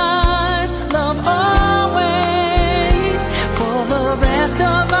our lives, love always. For the rest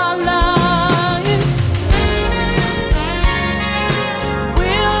of our lives,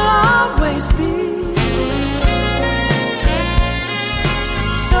 we'll always be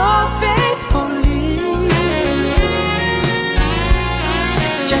so faithfully.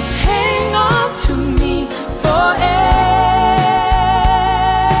 Just hang on to me forever.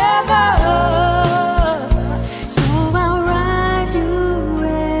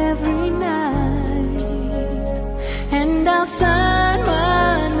 Sign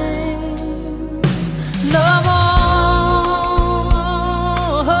my name, love on.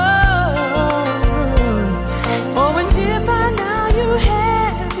 Oh, and if by now you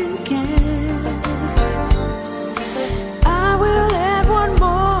haven't guessed, I will add one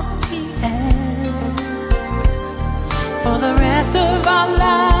more PS. For the rest of our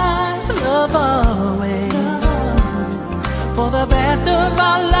lives, love always. For the best of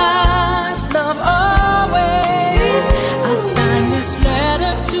our lives, love always. I sign this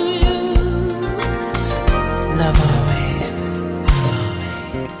letter to you. Love always,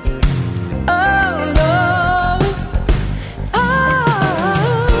 always. Oh no, oh,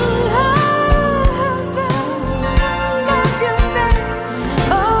 love you, baby.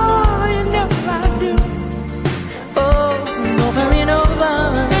 Oh, you know I do. Oh, over and over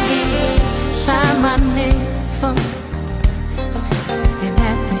again. Sign my name for me. And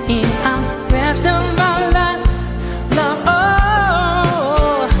at the end, I'm the rest of my life. Love, oh,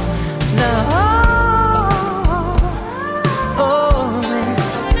 love, oh,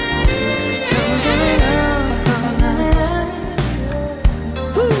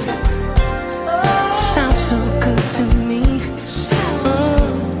 sounds so good to me.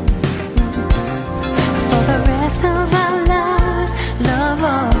 For the rest of our lives, love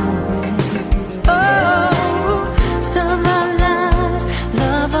always. Oh, rest of our lives,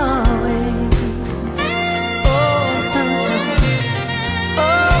 love always.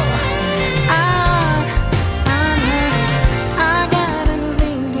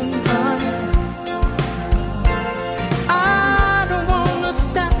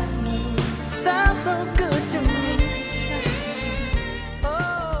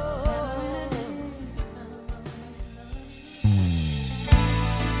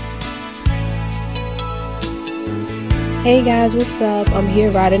 Hey guys, what's up? I'm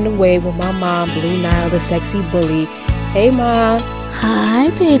here riding the wave with my mom, Blue Nile, the sexy bully. Hey mom. Hi,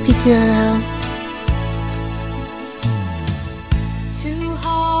 baby girl. Two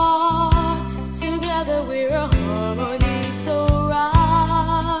hearts together, we're a harmony so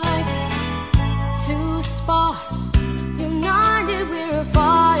right. Two sparks united, we're a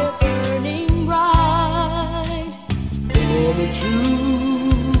fire burning bright. For the truth,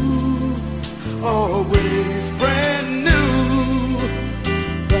 always brand new.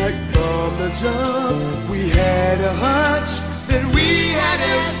 Right from the jump, we had a hunch that we had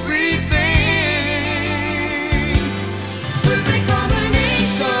everything. Perfect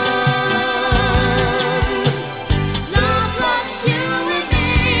combination. Love plus you and me.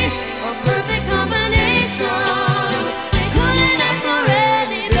 A perfect combination. We couldn't ask for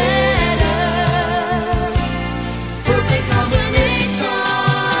any better. Perfect combination.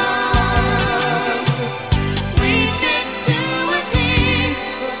 We fit to a team.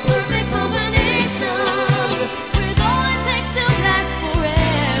 A perfect combination. With all it takes to last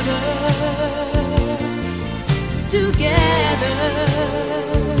forever. Together.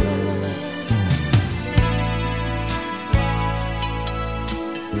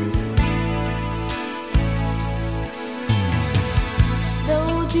 So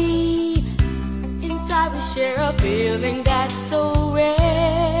deep inside, we share a feeling that's so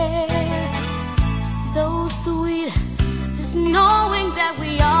rare, so sweet. Just knowing that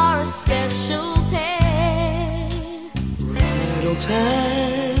we are a special pair. Right on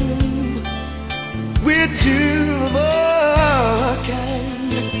time, we're two of a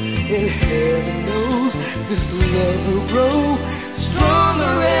kind, and heaven knows this love will grow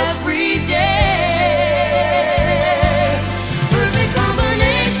stronger every day. Perfect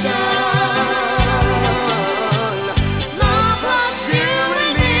combination. Love plus you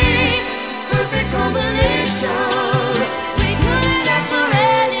and me. Perfect combination. We couldn't ask for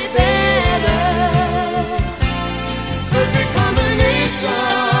any better. Perfect combination.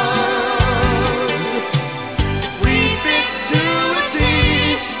 We fit to a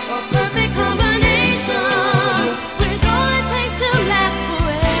team. A perfect combination. With all it takes to last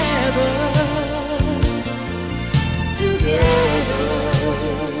forever.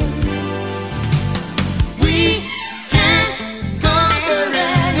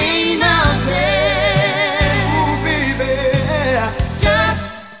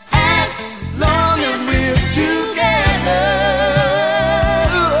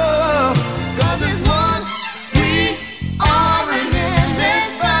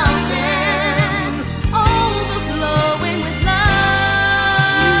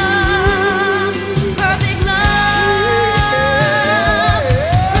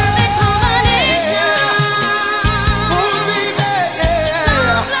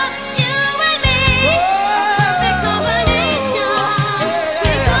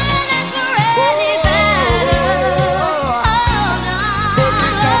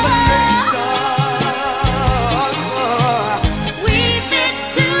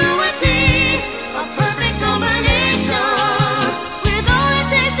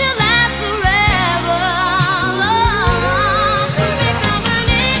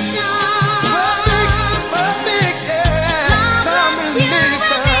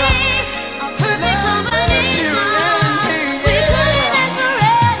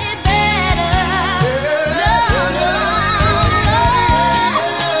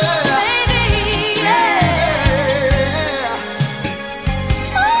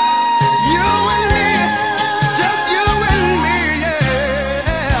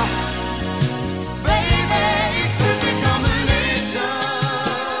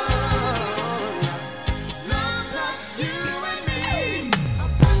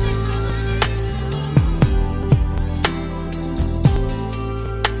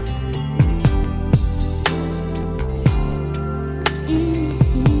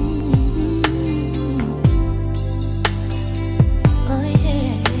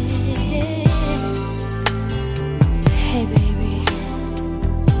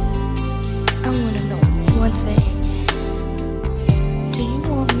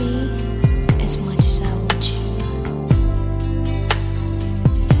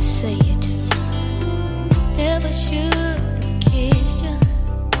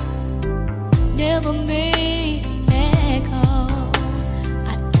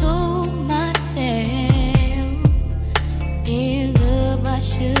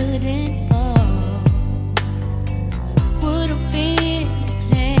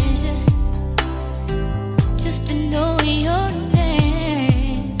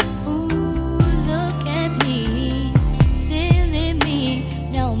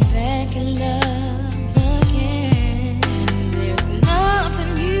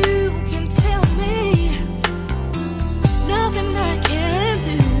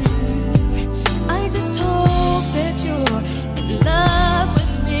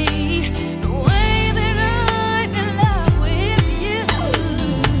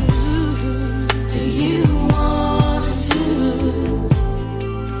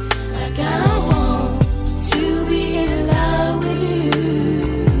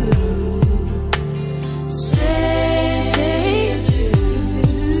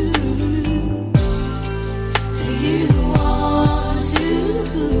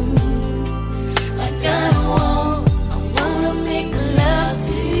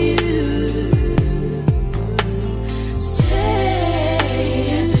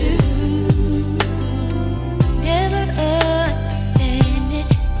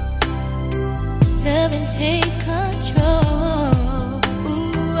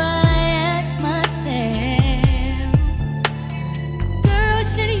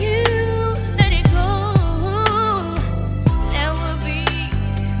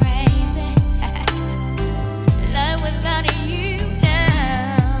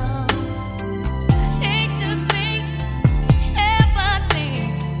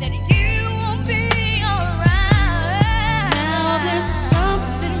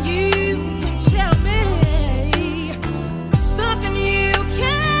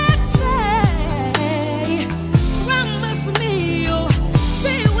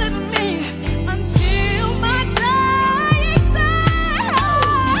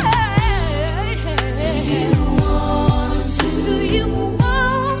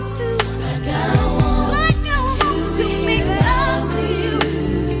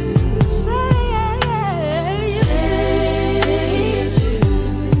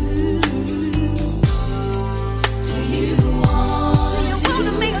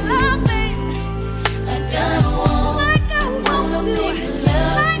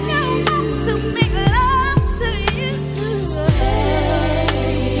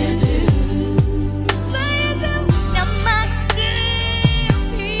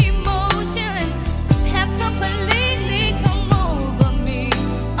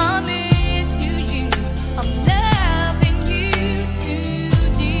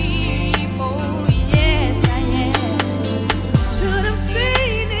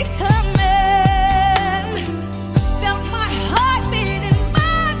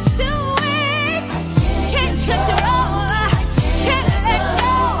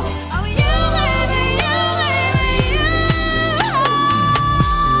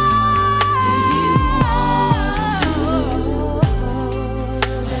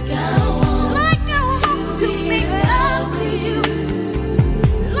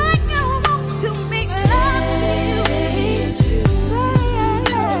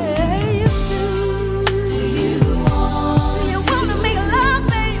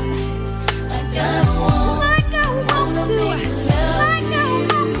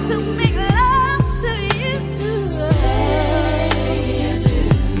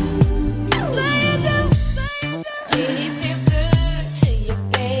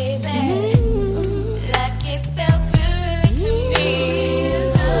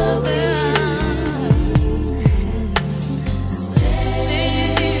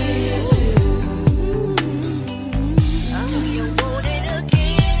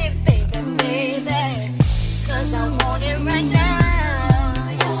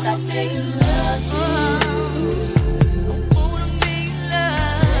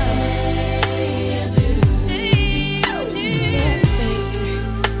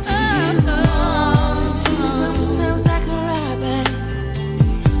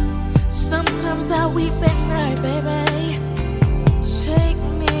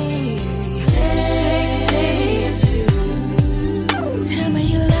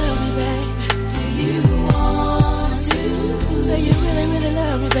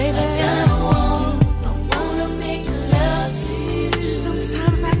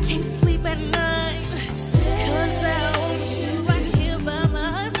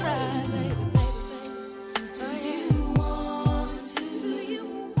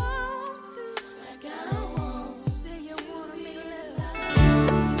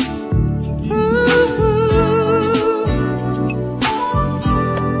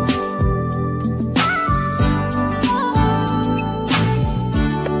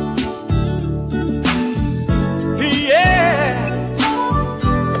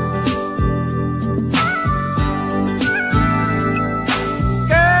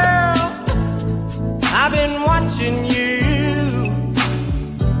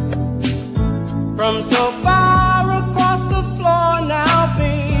 From so far across the floor now,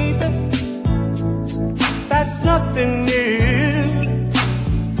 baby, that's nothing new.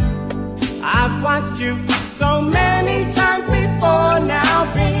 I've watched you so many times before now,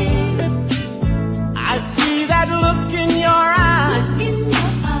 baby. I see that look in your eyes,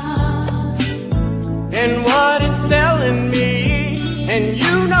 and what it's telling me, and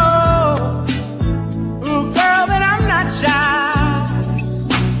you know, ooh, girl, that I'm not shy.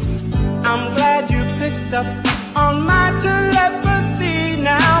 I'm glad you picked up on my telepathy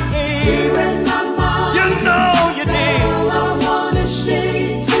now, baby. You're in my mind. You know you did. Girl, I wanna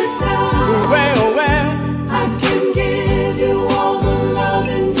shake you down. Well, I can give you all the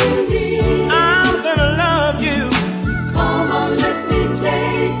loving you need. I'm gonna love you. Come on, let me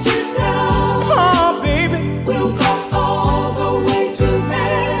take you down. Oh, baby, we'll go all the way to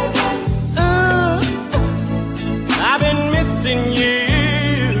heaven. I've been missing you.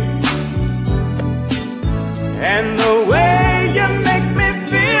 And the way you make me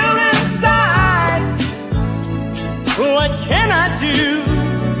feel inside, what can I do?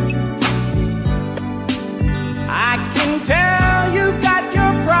 I can tell you got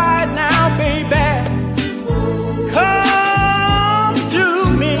your pride now, baby. Come to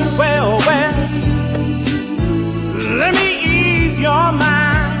me, well, let me ease your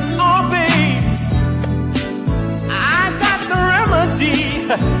mind, oh babe. I got the remedy,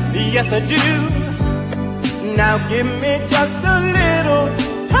 yes I do. Now give me just a little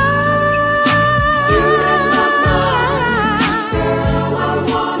time. You're in my mind, girl, I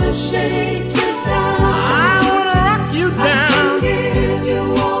wanna shake you down. I wanna rock you down. I can give you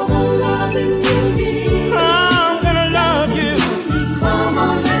all the loving you need. I'm gonna love you. Come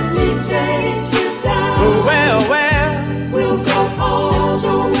on, let me take you down. Well, we'll go all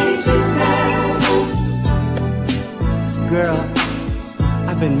the way to heaven. Girl,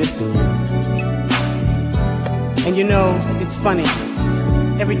 I've been missing you. And you know, it's funny,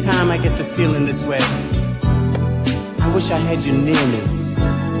 every time I get to feeling this way, I wish I had you near me.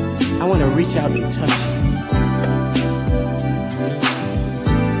 I want to reach out and touch you.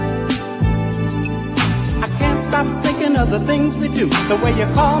 I can't stop thinking of the things we do. The way you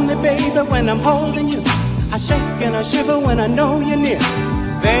call me, baby, when I'm holding you. I shake and I shiver when I know you're near.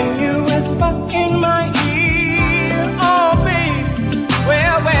 Then you whisper in my ear, oh, baby,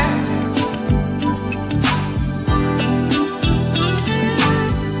 well.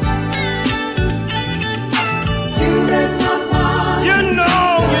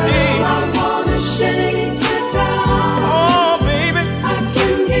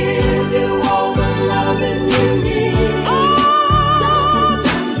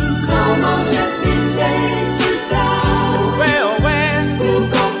 Girl,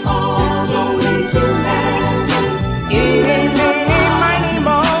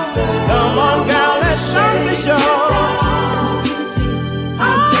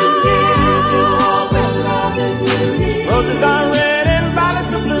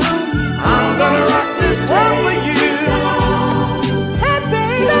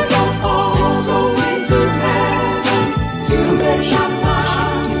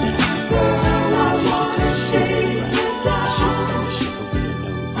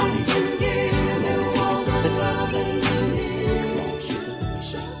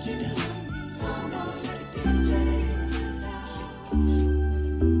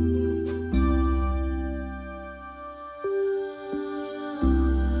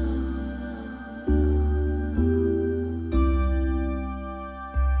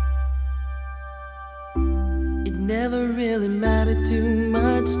 never really mattered too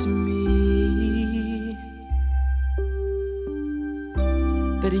much to me.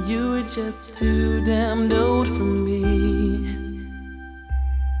 That you were just too damned old for me.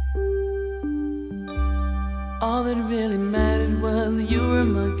 All that really mattered was you were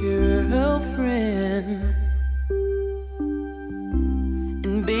my girlfriend.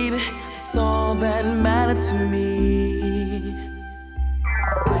 And baby, that's all that mattered to me.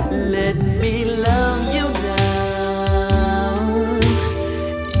 Let me love you down,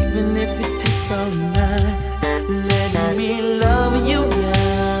 even if it takes all night. Let me love you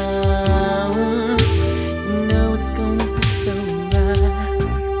down. You know it's gonna be so right.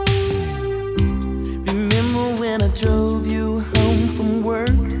 Remember when I drove you home from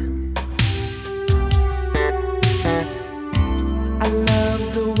work? I love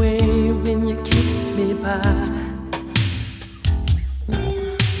the way when you kissed me bye.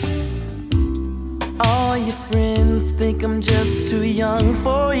 All your friends think I'm just too young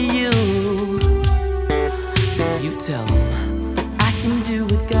for you. You tell them that I can do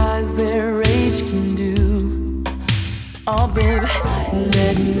what guys their age can do. Oh baby,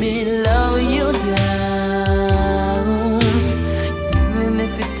 let me love you down, even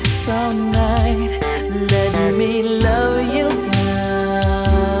if it takes all night. Let me love you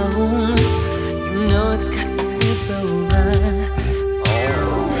down. You know it's got to be so right.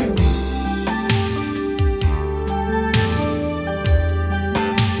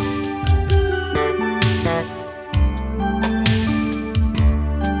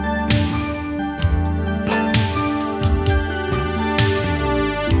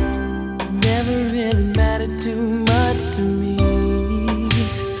 Too much to me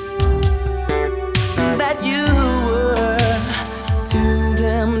that you were too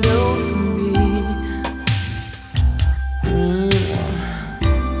damned old for me.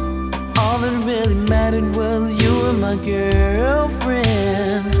 All that really mattered was you were my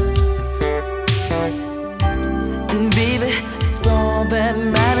girlfriend. And baby, it's all that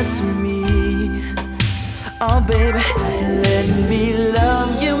mattered to me. Oh baby, let me love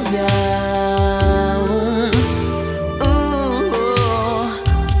you down.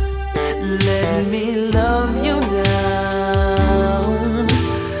 Let me love you down.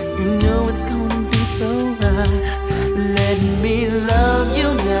 You know it's gonna be so right. Let me love you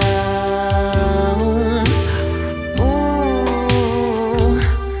down. Ooh.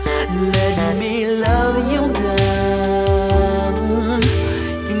 Let me love you down.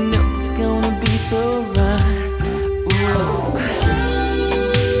 You know it's gonna be so right. Ooh.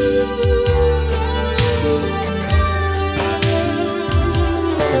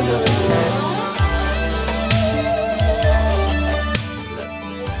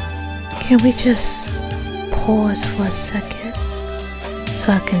 Can we just pause for a second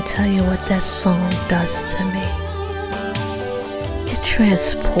so I can tell you what that song does to me? It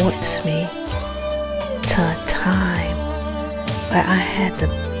transports me to a time where I had the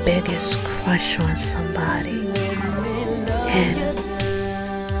biggest crush on somebody, and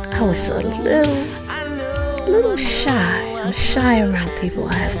I was a little shy. I'm shy around people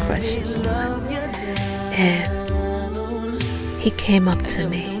I have crushes on, and he came up to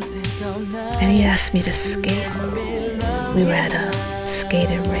me and he asked me to skate. We were at a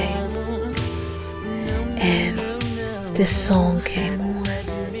skating rink, and this song came on,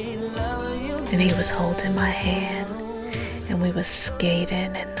 and he was holding my hand, and we were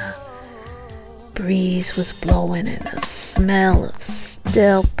skating, and the breeze was blowing, and the smell of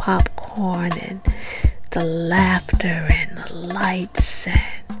stale popcorn, and the laughter, and the lights, and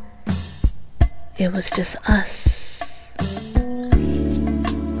it was just us.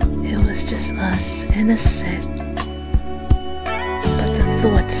 Just us, innocent. But the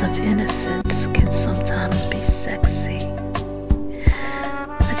thoughts of innocence can sometimes be sexy.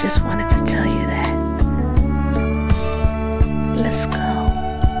 I just wanted to tell you that. Let's go.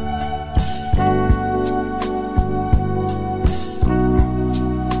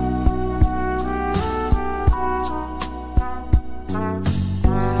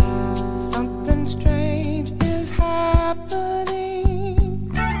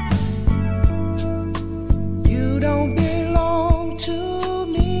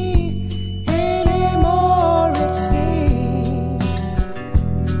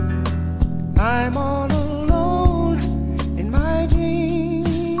 I'm all alone in my dreams,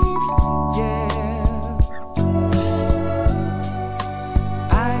 yeah.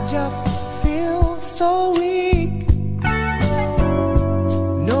 I just feel so weak.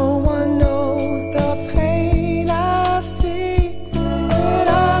 No one knows the pain I see when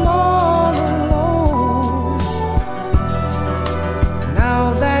I'm all alone.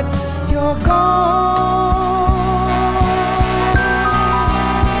 Now that you're gone,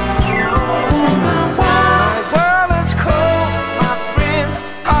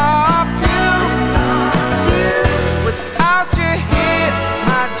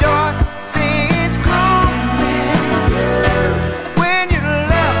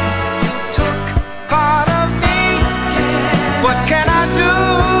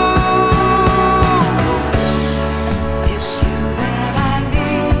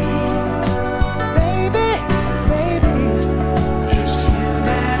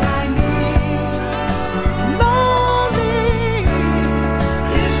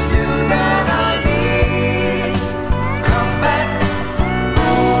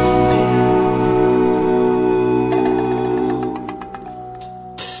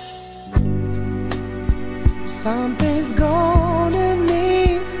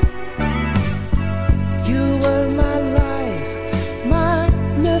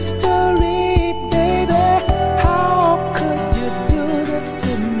 mystery, baby. How could you do this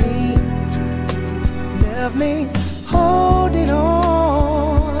to me? Left me holding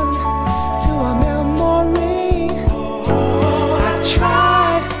on to a memory.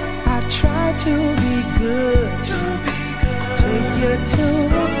 I tried to be good, take you to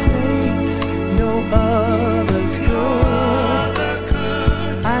a place no others could.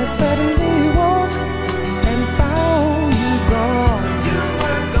 I suddenly woke and found you gone.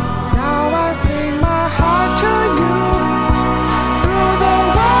 Now I sing my heart to you through the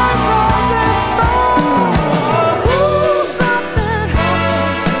words of this song. Ooh, something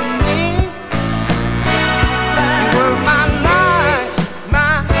happened to me. You were my life,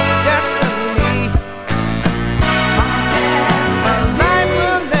 my destiny. My destiny.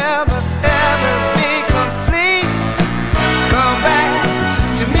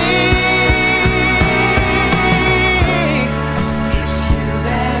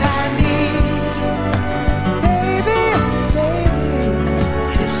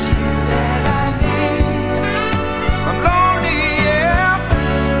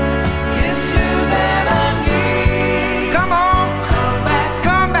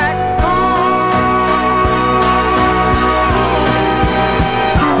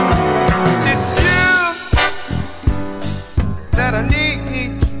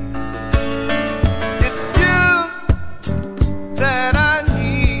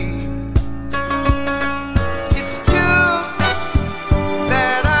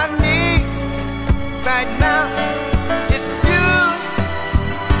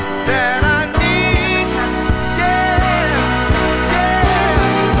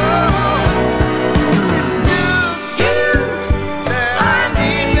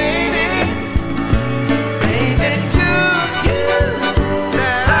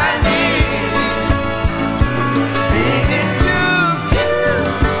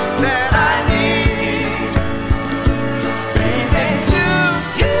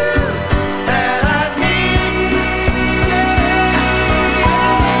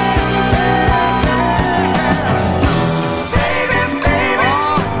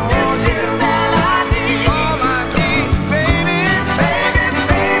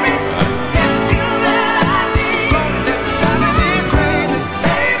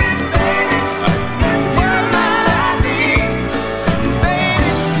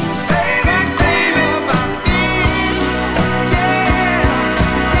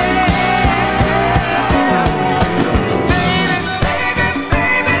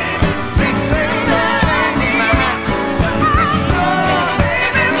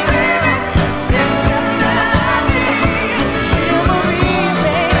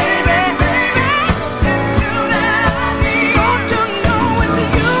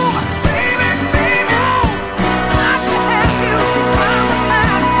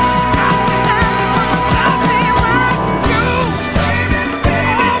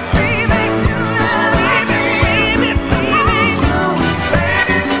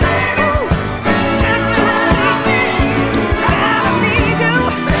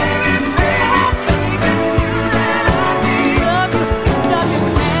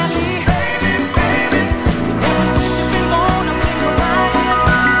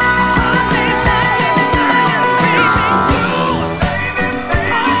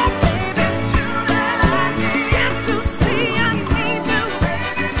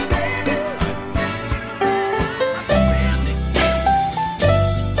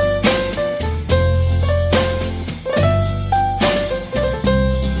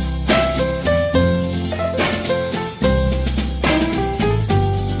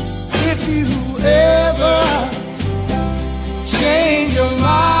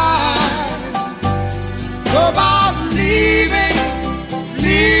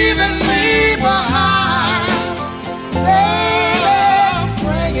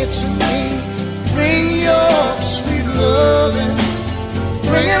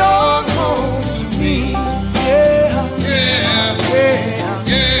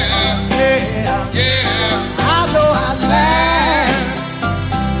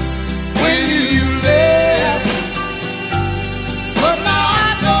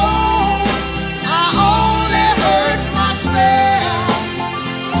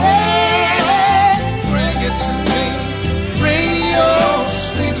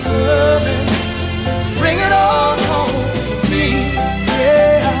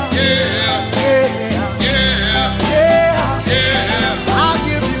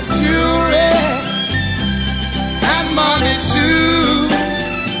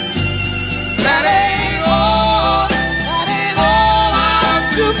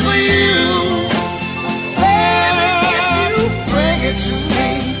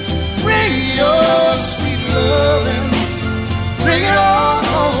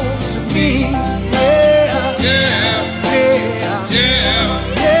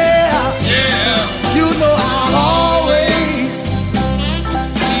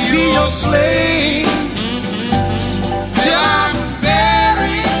 your slave. I'm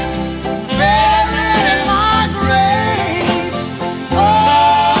buried in my grave.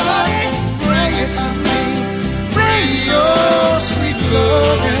 Oh, bring it to me. Bring your sweet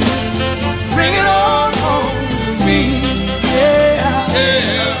loving. Bring it on home to me. Yeah, yeah,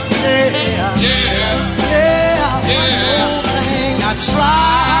 yeah, yeah, yeah, yeah. One thing I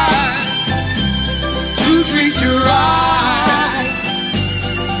tried to treat you right,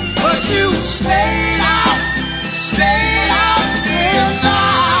 but you stayed out till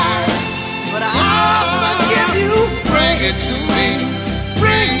night. But I'll forgive you. Bring it to me.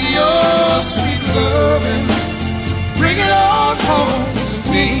 Bring your sweet loving. Bring it on home to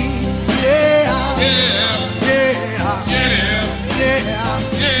me. Yeah, yeah, yeah, yeah, yeah,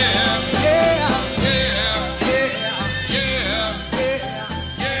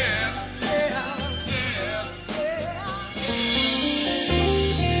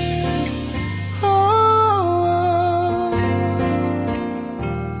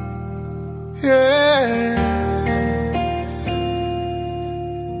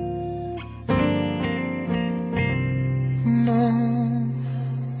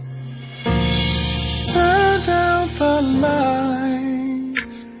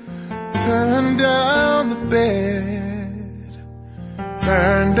 turn down the bed,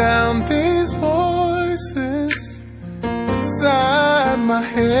 turn down these voices inside my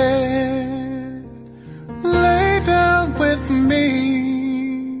head. Lay down with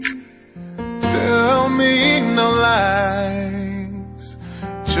me, tell me no lies,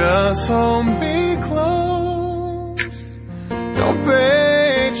 just hold me close, don't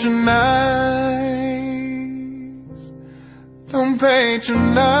patronize, don't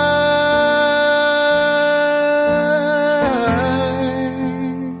patronize.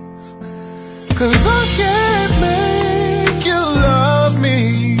 'Cause I can't make you love me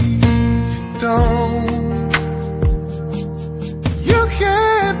if you don't. You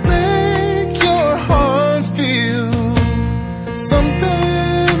can't make your heart feel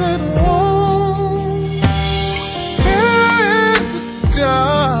something it won't. In the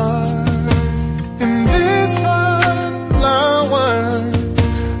dark, in this final hour,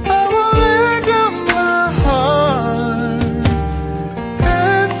 I will lay down my heart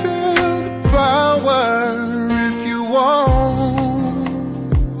and feel the power if you won't.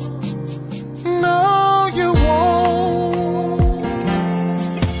 No, you won't.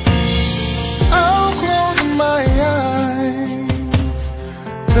 I'll close my eyes,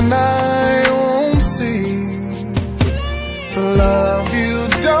 then I won't see the love you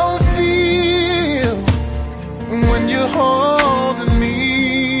don't feel when you're holding me.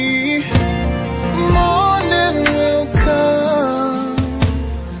 Morning will come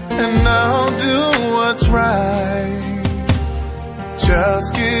and I'll do what's right. Just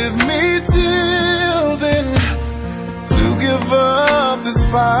give me till then to give up this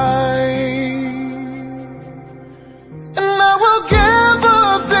fight, and I will give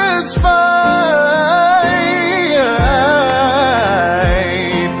up this fight.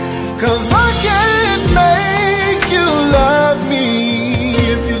 'Cause I can't make you love me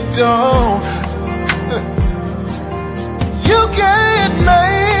if you don't. You can't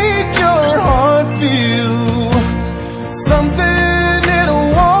make your heart feel something it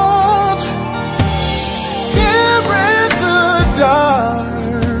won't. Here in the dark,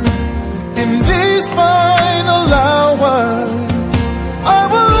 in these final hours, I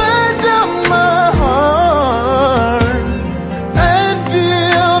will lay down my heart and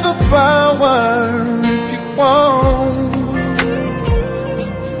feel the power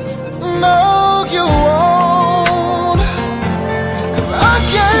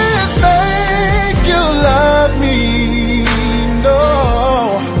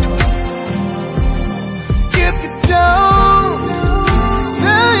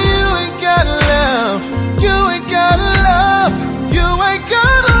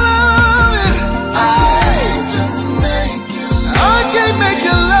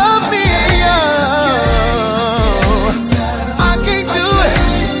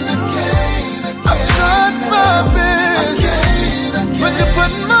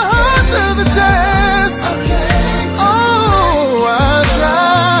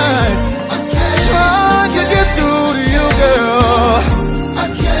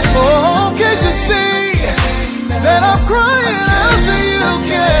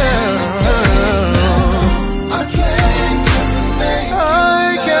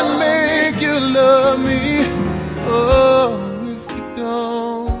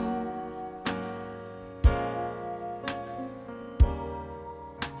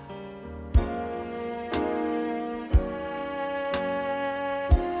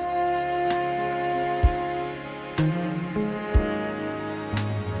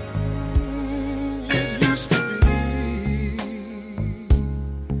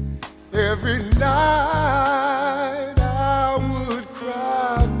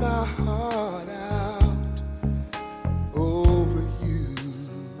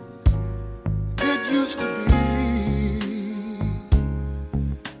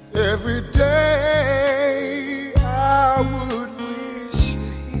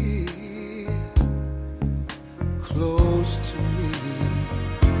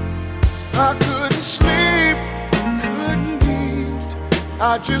I couldn't sleep, couldn't eat.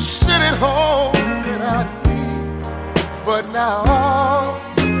 I just sit at home and I'd weep. But now all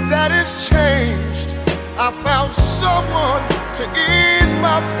that is changed. I found someone to ease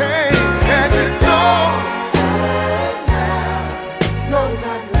my pain, and it don't hurt now, no,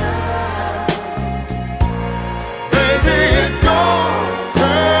 not now. Baby, it don't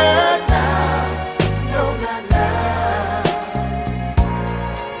hurt now, no, not now.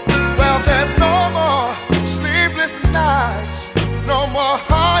 Well, there's no more sleepless nights, no more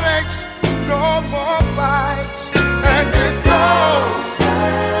heartaches, no more fights, and it don't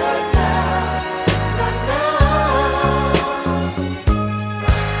hurt now, not now.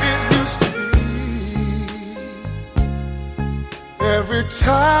 It used to be every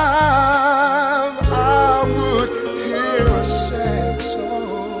time I would hear a sad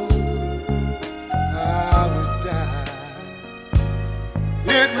song, I would die.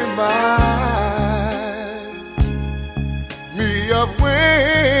 It reminds me of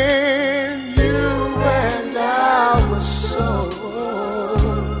when you and I was so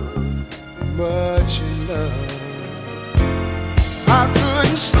much in love. I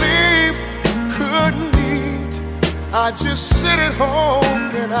couldn't sleep, couldn't eat. I just sit at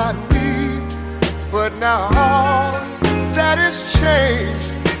home and I'd weep. But now all that has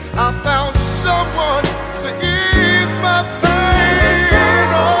changed. I found someone to ease my pain.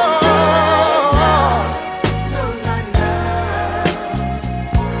 Oh,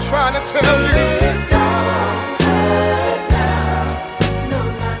 trying to tell you it don't hurt now, no,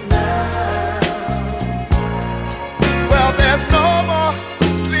 not now. Well, there's no more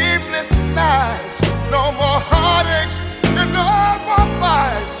sleepless nights, no more heartaches, and no more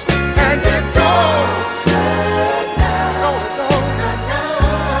fights, and it don't hurt now, no, it don't, not now.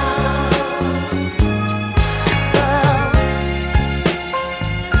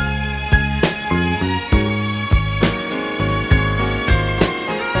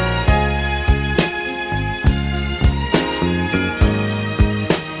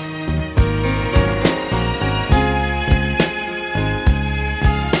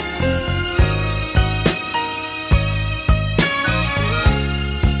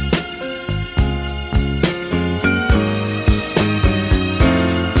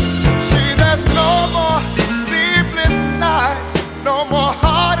 See, there's no more sleepless nights, no more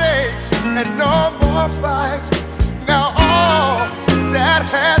heartaches, and no more fights. Now all that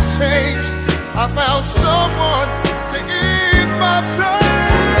has changed. I found someone to ease my pain.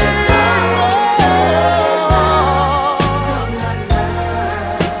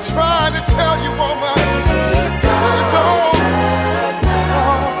 Trying to tell you, woman, it don't hurt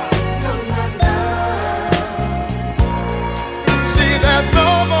now, no, not now. See, there's no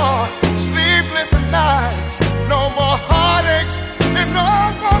more sleepless nights, no more heartaches, and no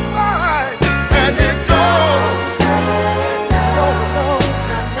more fights, and it don't hurt now, no,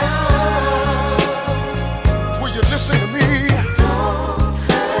 not now. Will you listen to me? Don't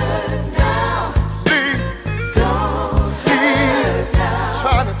hurt now. Please, please.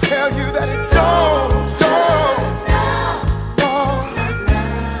 Trying to tell you that it don't no,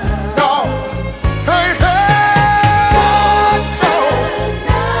 no. Hey, hey, no.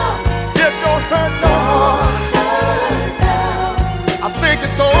 It don't hurt no more. I think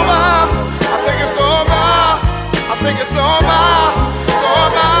it's over. I think it's over. I think it's over. It's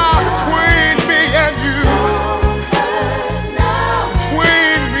over between me and you.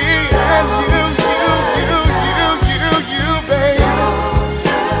 Between me and you, baby.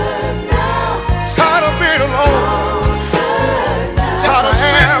 Tired of being alone. Tired of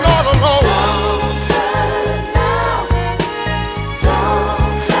sitting all alone.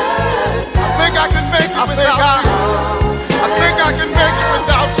 I think I can make it without you. I think I can make it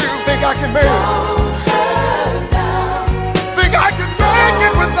without you. Think I can make it. Think I can make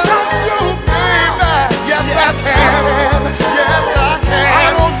it without you, baby. Yes, I can. Yes, I can.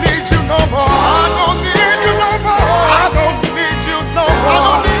 I don't need you no more. I don't need you no more. I don't need you no more. I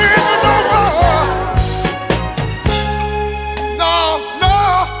don't need you no more. No, no,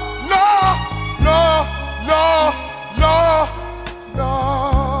 no, no, no, no, no.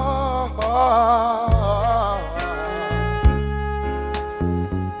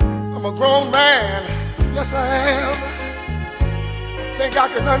 I'm a grown man. Yes, I am. I think I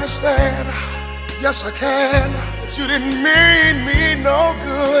can understand. Yes, I can. But you didn't mean me no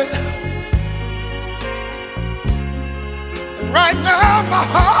good. And right now, my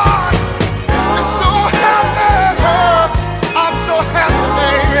heart is so happy. I'm so happy,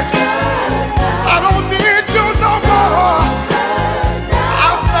 baby. I don't need you no more. I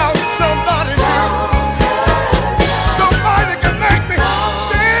found somebody new. Somebody can make me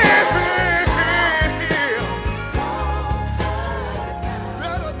feel.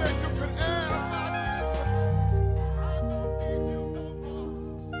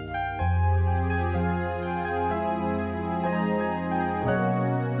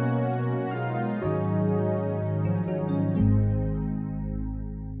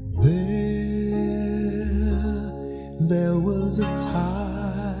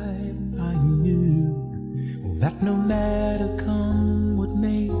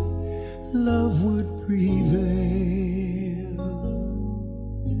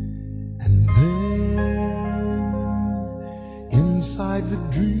 the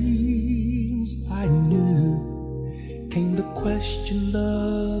dreams I knew, came the question,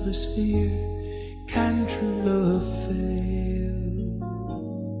 love is fear, can true love fail?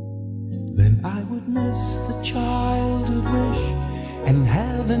 Then I would miss the childhood wish, and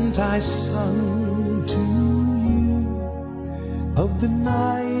haven't I sung to you of the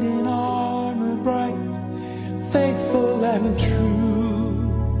knight in armor bright, faithful and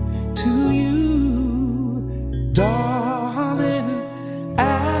true to you, darling,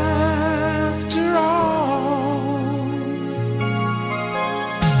 after all.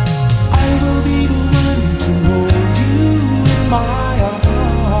 I will be the one to hold you in my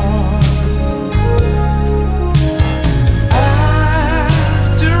arms.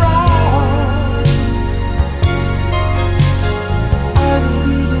 After all, I will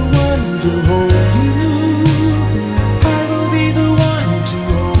be the one to hold you. I will be the one to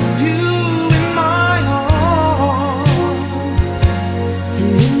hold you in my arms,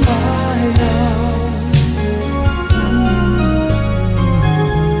 in my arms.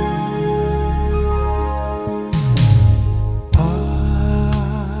 I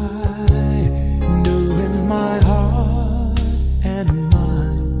know in my heart and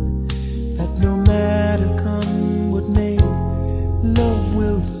mind that no matter come what may, love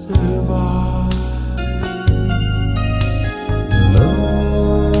will survive.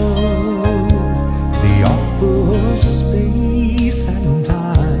 Love, the author of space and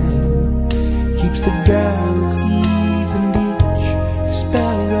time, keeps the galaxies and each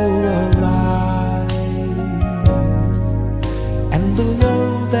sparrow alive. And the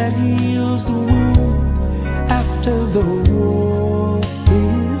love that heals the wound after the war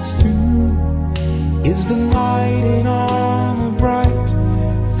is through is the knight in armor bright,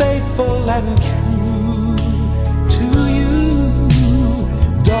 faithful and true to you,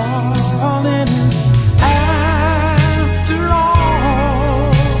 darling. After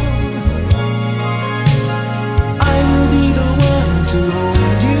all, I will be the one to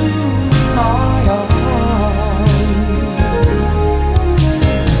hold you in my arms.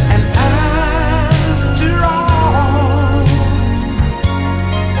 And after all,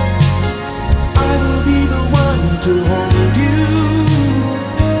 I will be the one to hold you.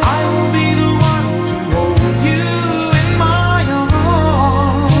 I will be the one to hold you in my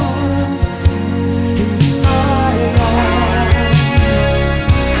arms, in my arms.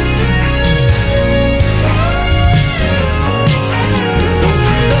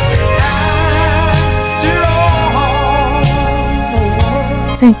 After all,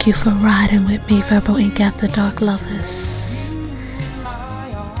 Thank you for riding with me, Verbal Ink After Dark lovers.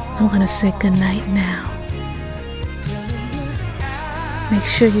 I'm gonna say goodnight now. Make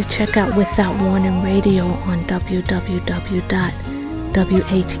sure you check out Without Warning Radio on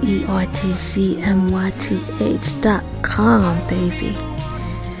www.WHERTZMYTH.com, baby.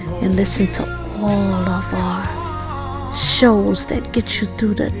 And listen to all of our shows that get you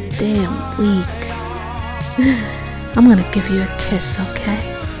through the damn week. I'm gonna give you a kiss, okay?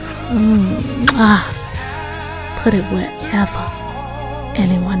 Put it wherever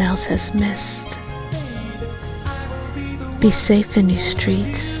anyone else has missed. Be safe in these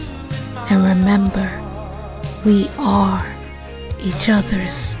streets, and remember, we are each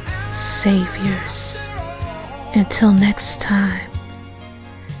other's saviors. Until next time,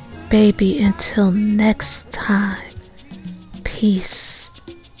 baby, until next time, peace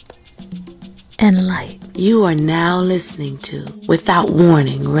and light. You are now listening to Without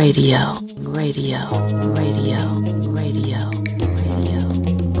Warning Radio.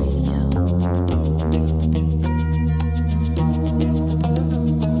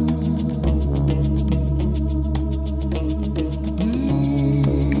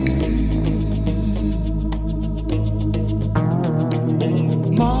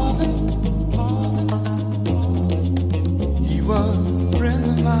 Marvin, he was a friend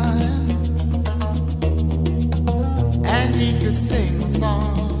of mine, and he could sing a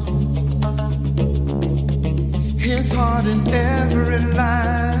song. His heart in every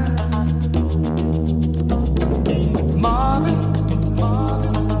line. Marvin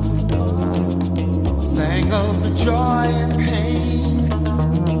sang of the joy and pain.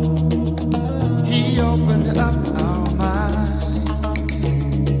 He opened up our mind,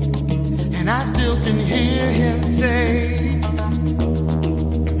 and I still can hear him say,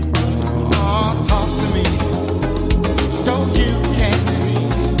 oh, talk to me so you can see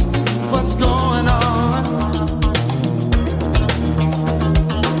what's going on.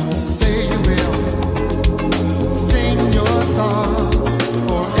 Say you will sing your songs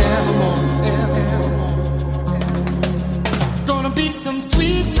forevermore, evermore. Gonna be some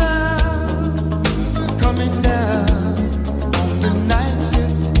sweet sounds coming down on the night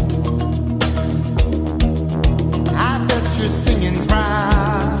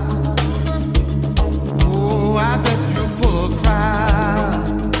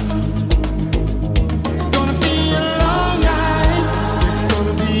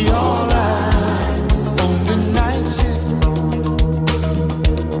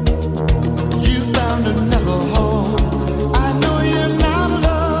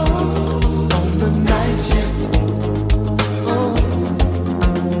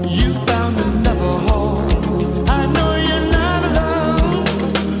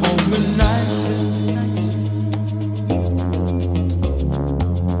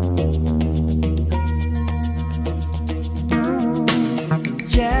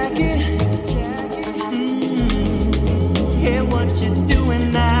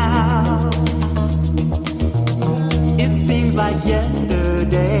like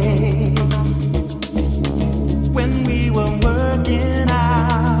yesterday when we were working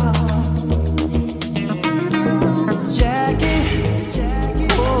out. Jackie,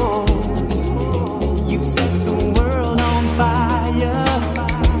 oh, you set the world on fire.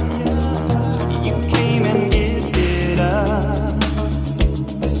 You came and lifted up.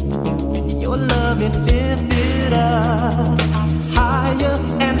 Your love, it lifted us higher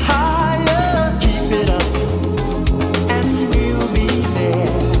and higher. Keep it up, and we'll be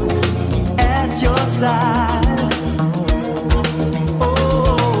there at your side.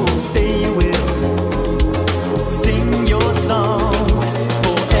 Oh, say you will sing your song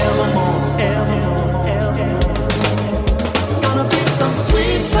forevermore, evermore, evermore. Gonna be some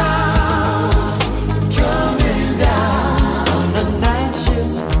sweet sounds coming down on the night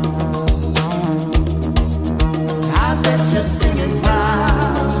shift. I bet you're singing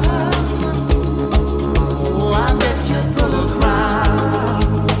proud. Oh, I bet you're full of crowd.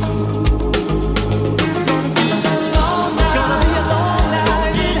 Gonna be a long night,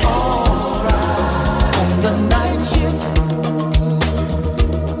 alright. On the night shift,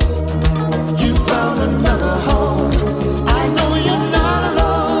 you found another home. I know you're not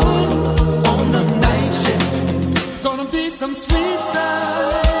alone. On the night shift, gonna be some sweet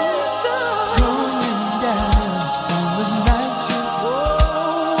sounds coming down on the night shift. Oh,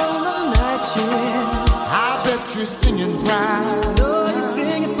 on the night shift, I bet you're singing proud. Oh, you're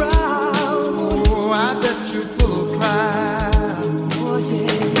singing proud. Oh, I bet you're full of pride. Oh,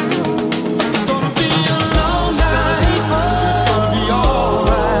 yeah. Gonna be a long night. It's gonna be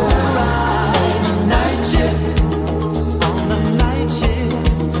alright. On the night shift, on the night shift,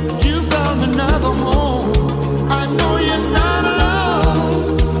 you found another home. I know you're not alone.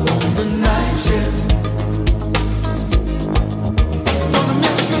 On the night shift, gonna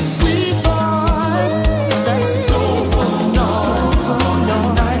miss your sweet voice. That soulful noise. On the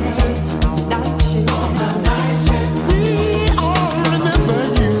night shift, on the night shift, we all remember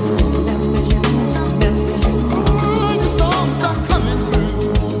you. Ooh, the songs are coming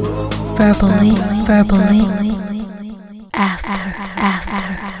through. Verbally, after.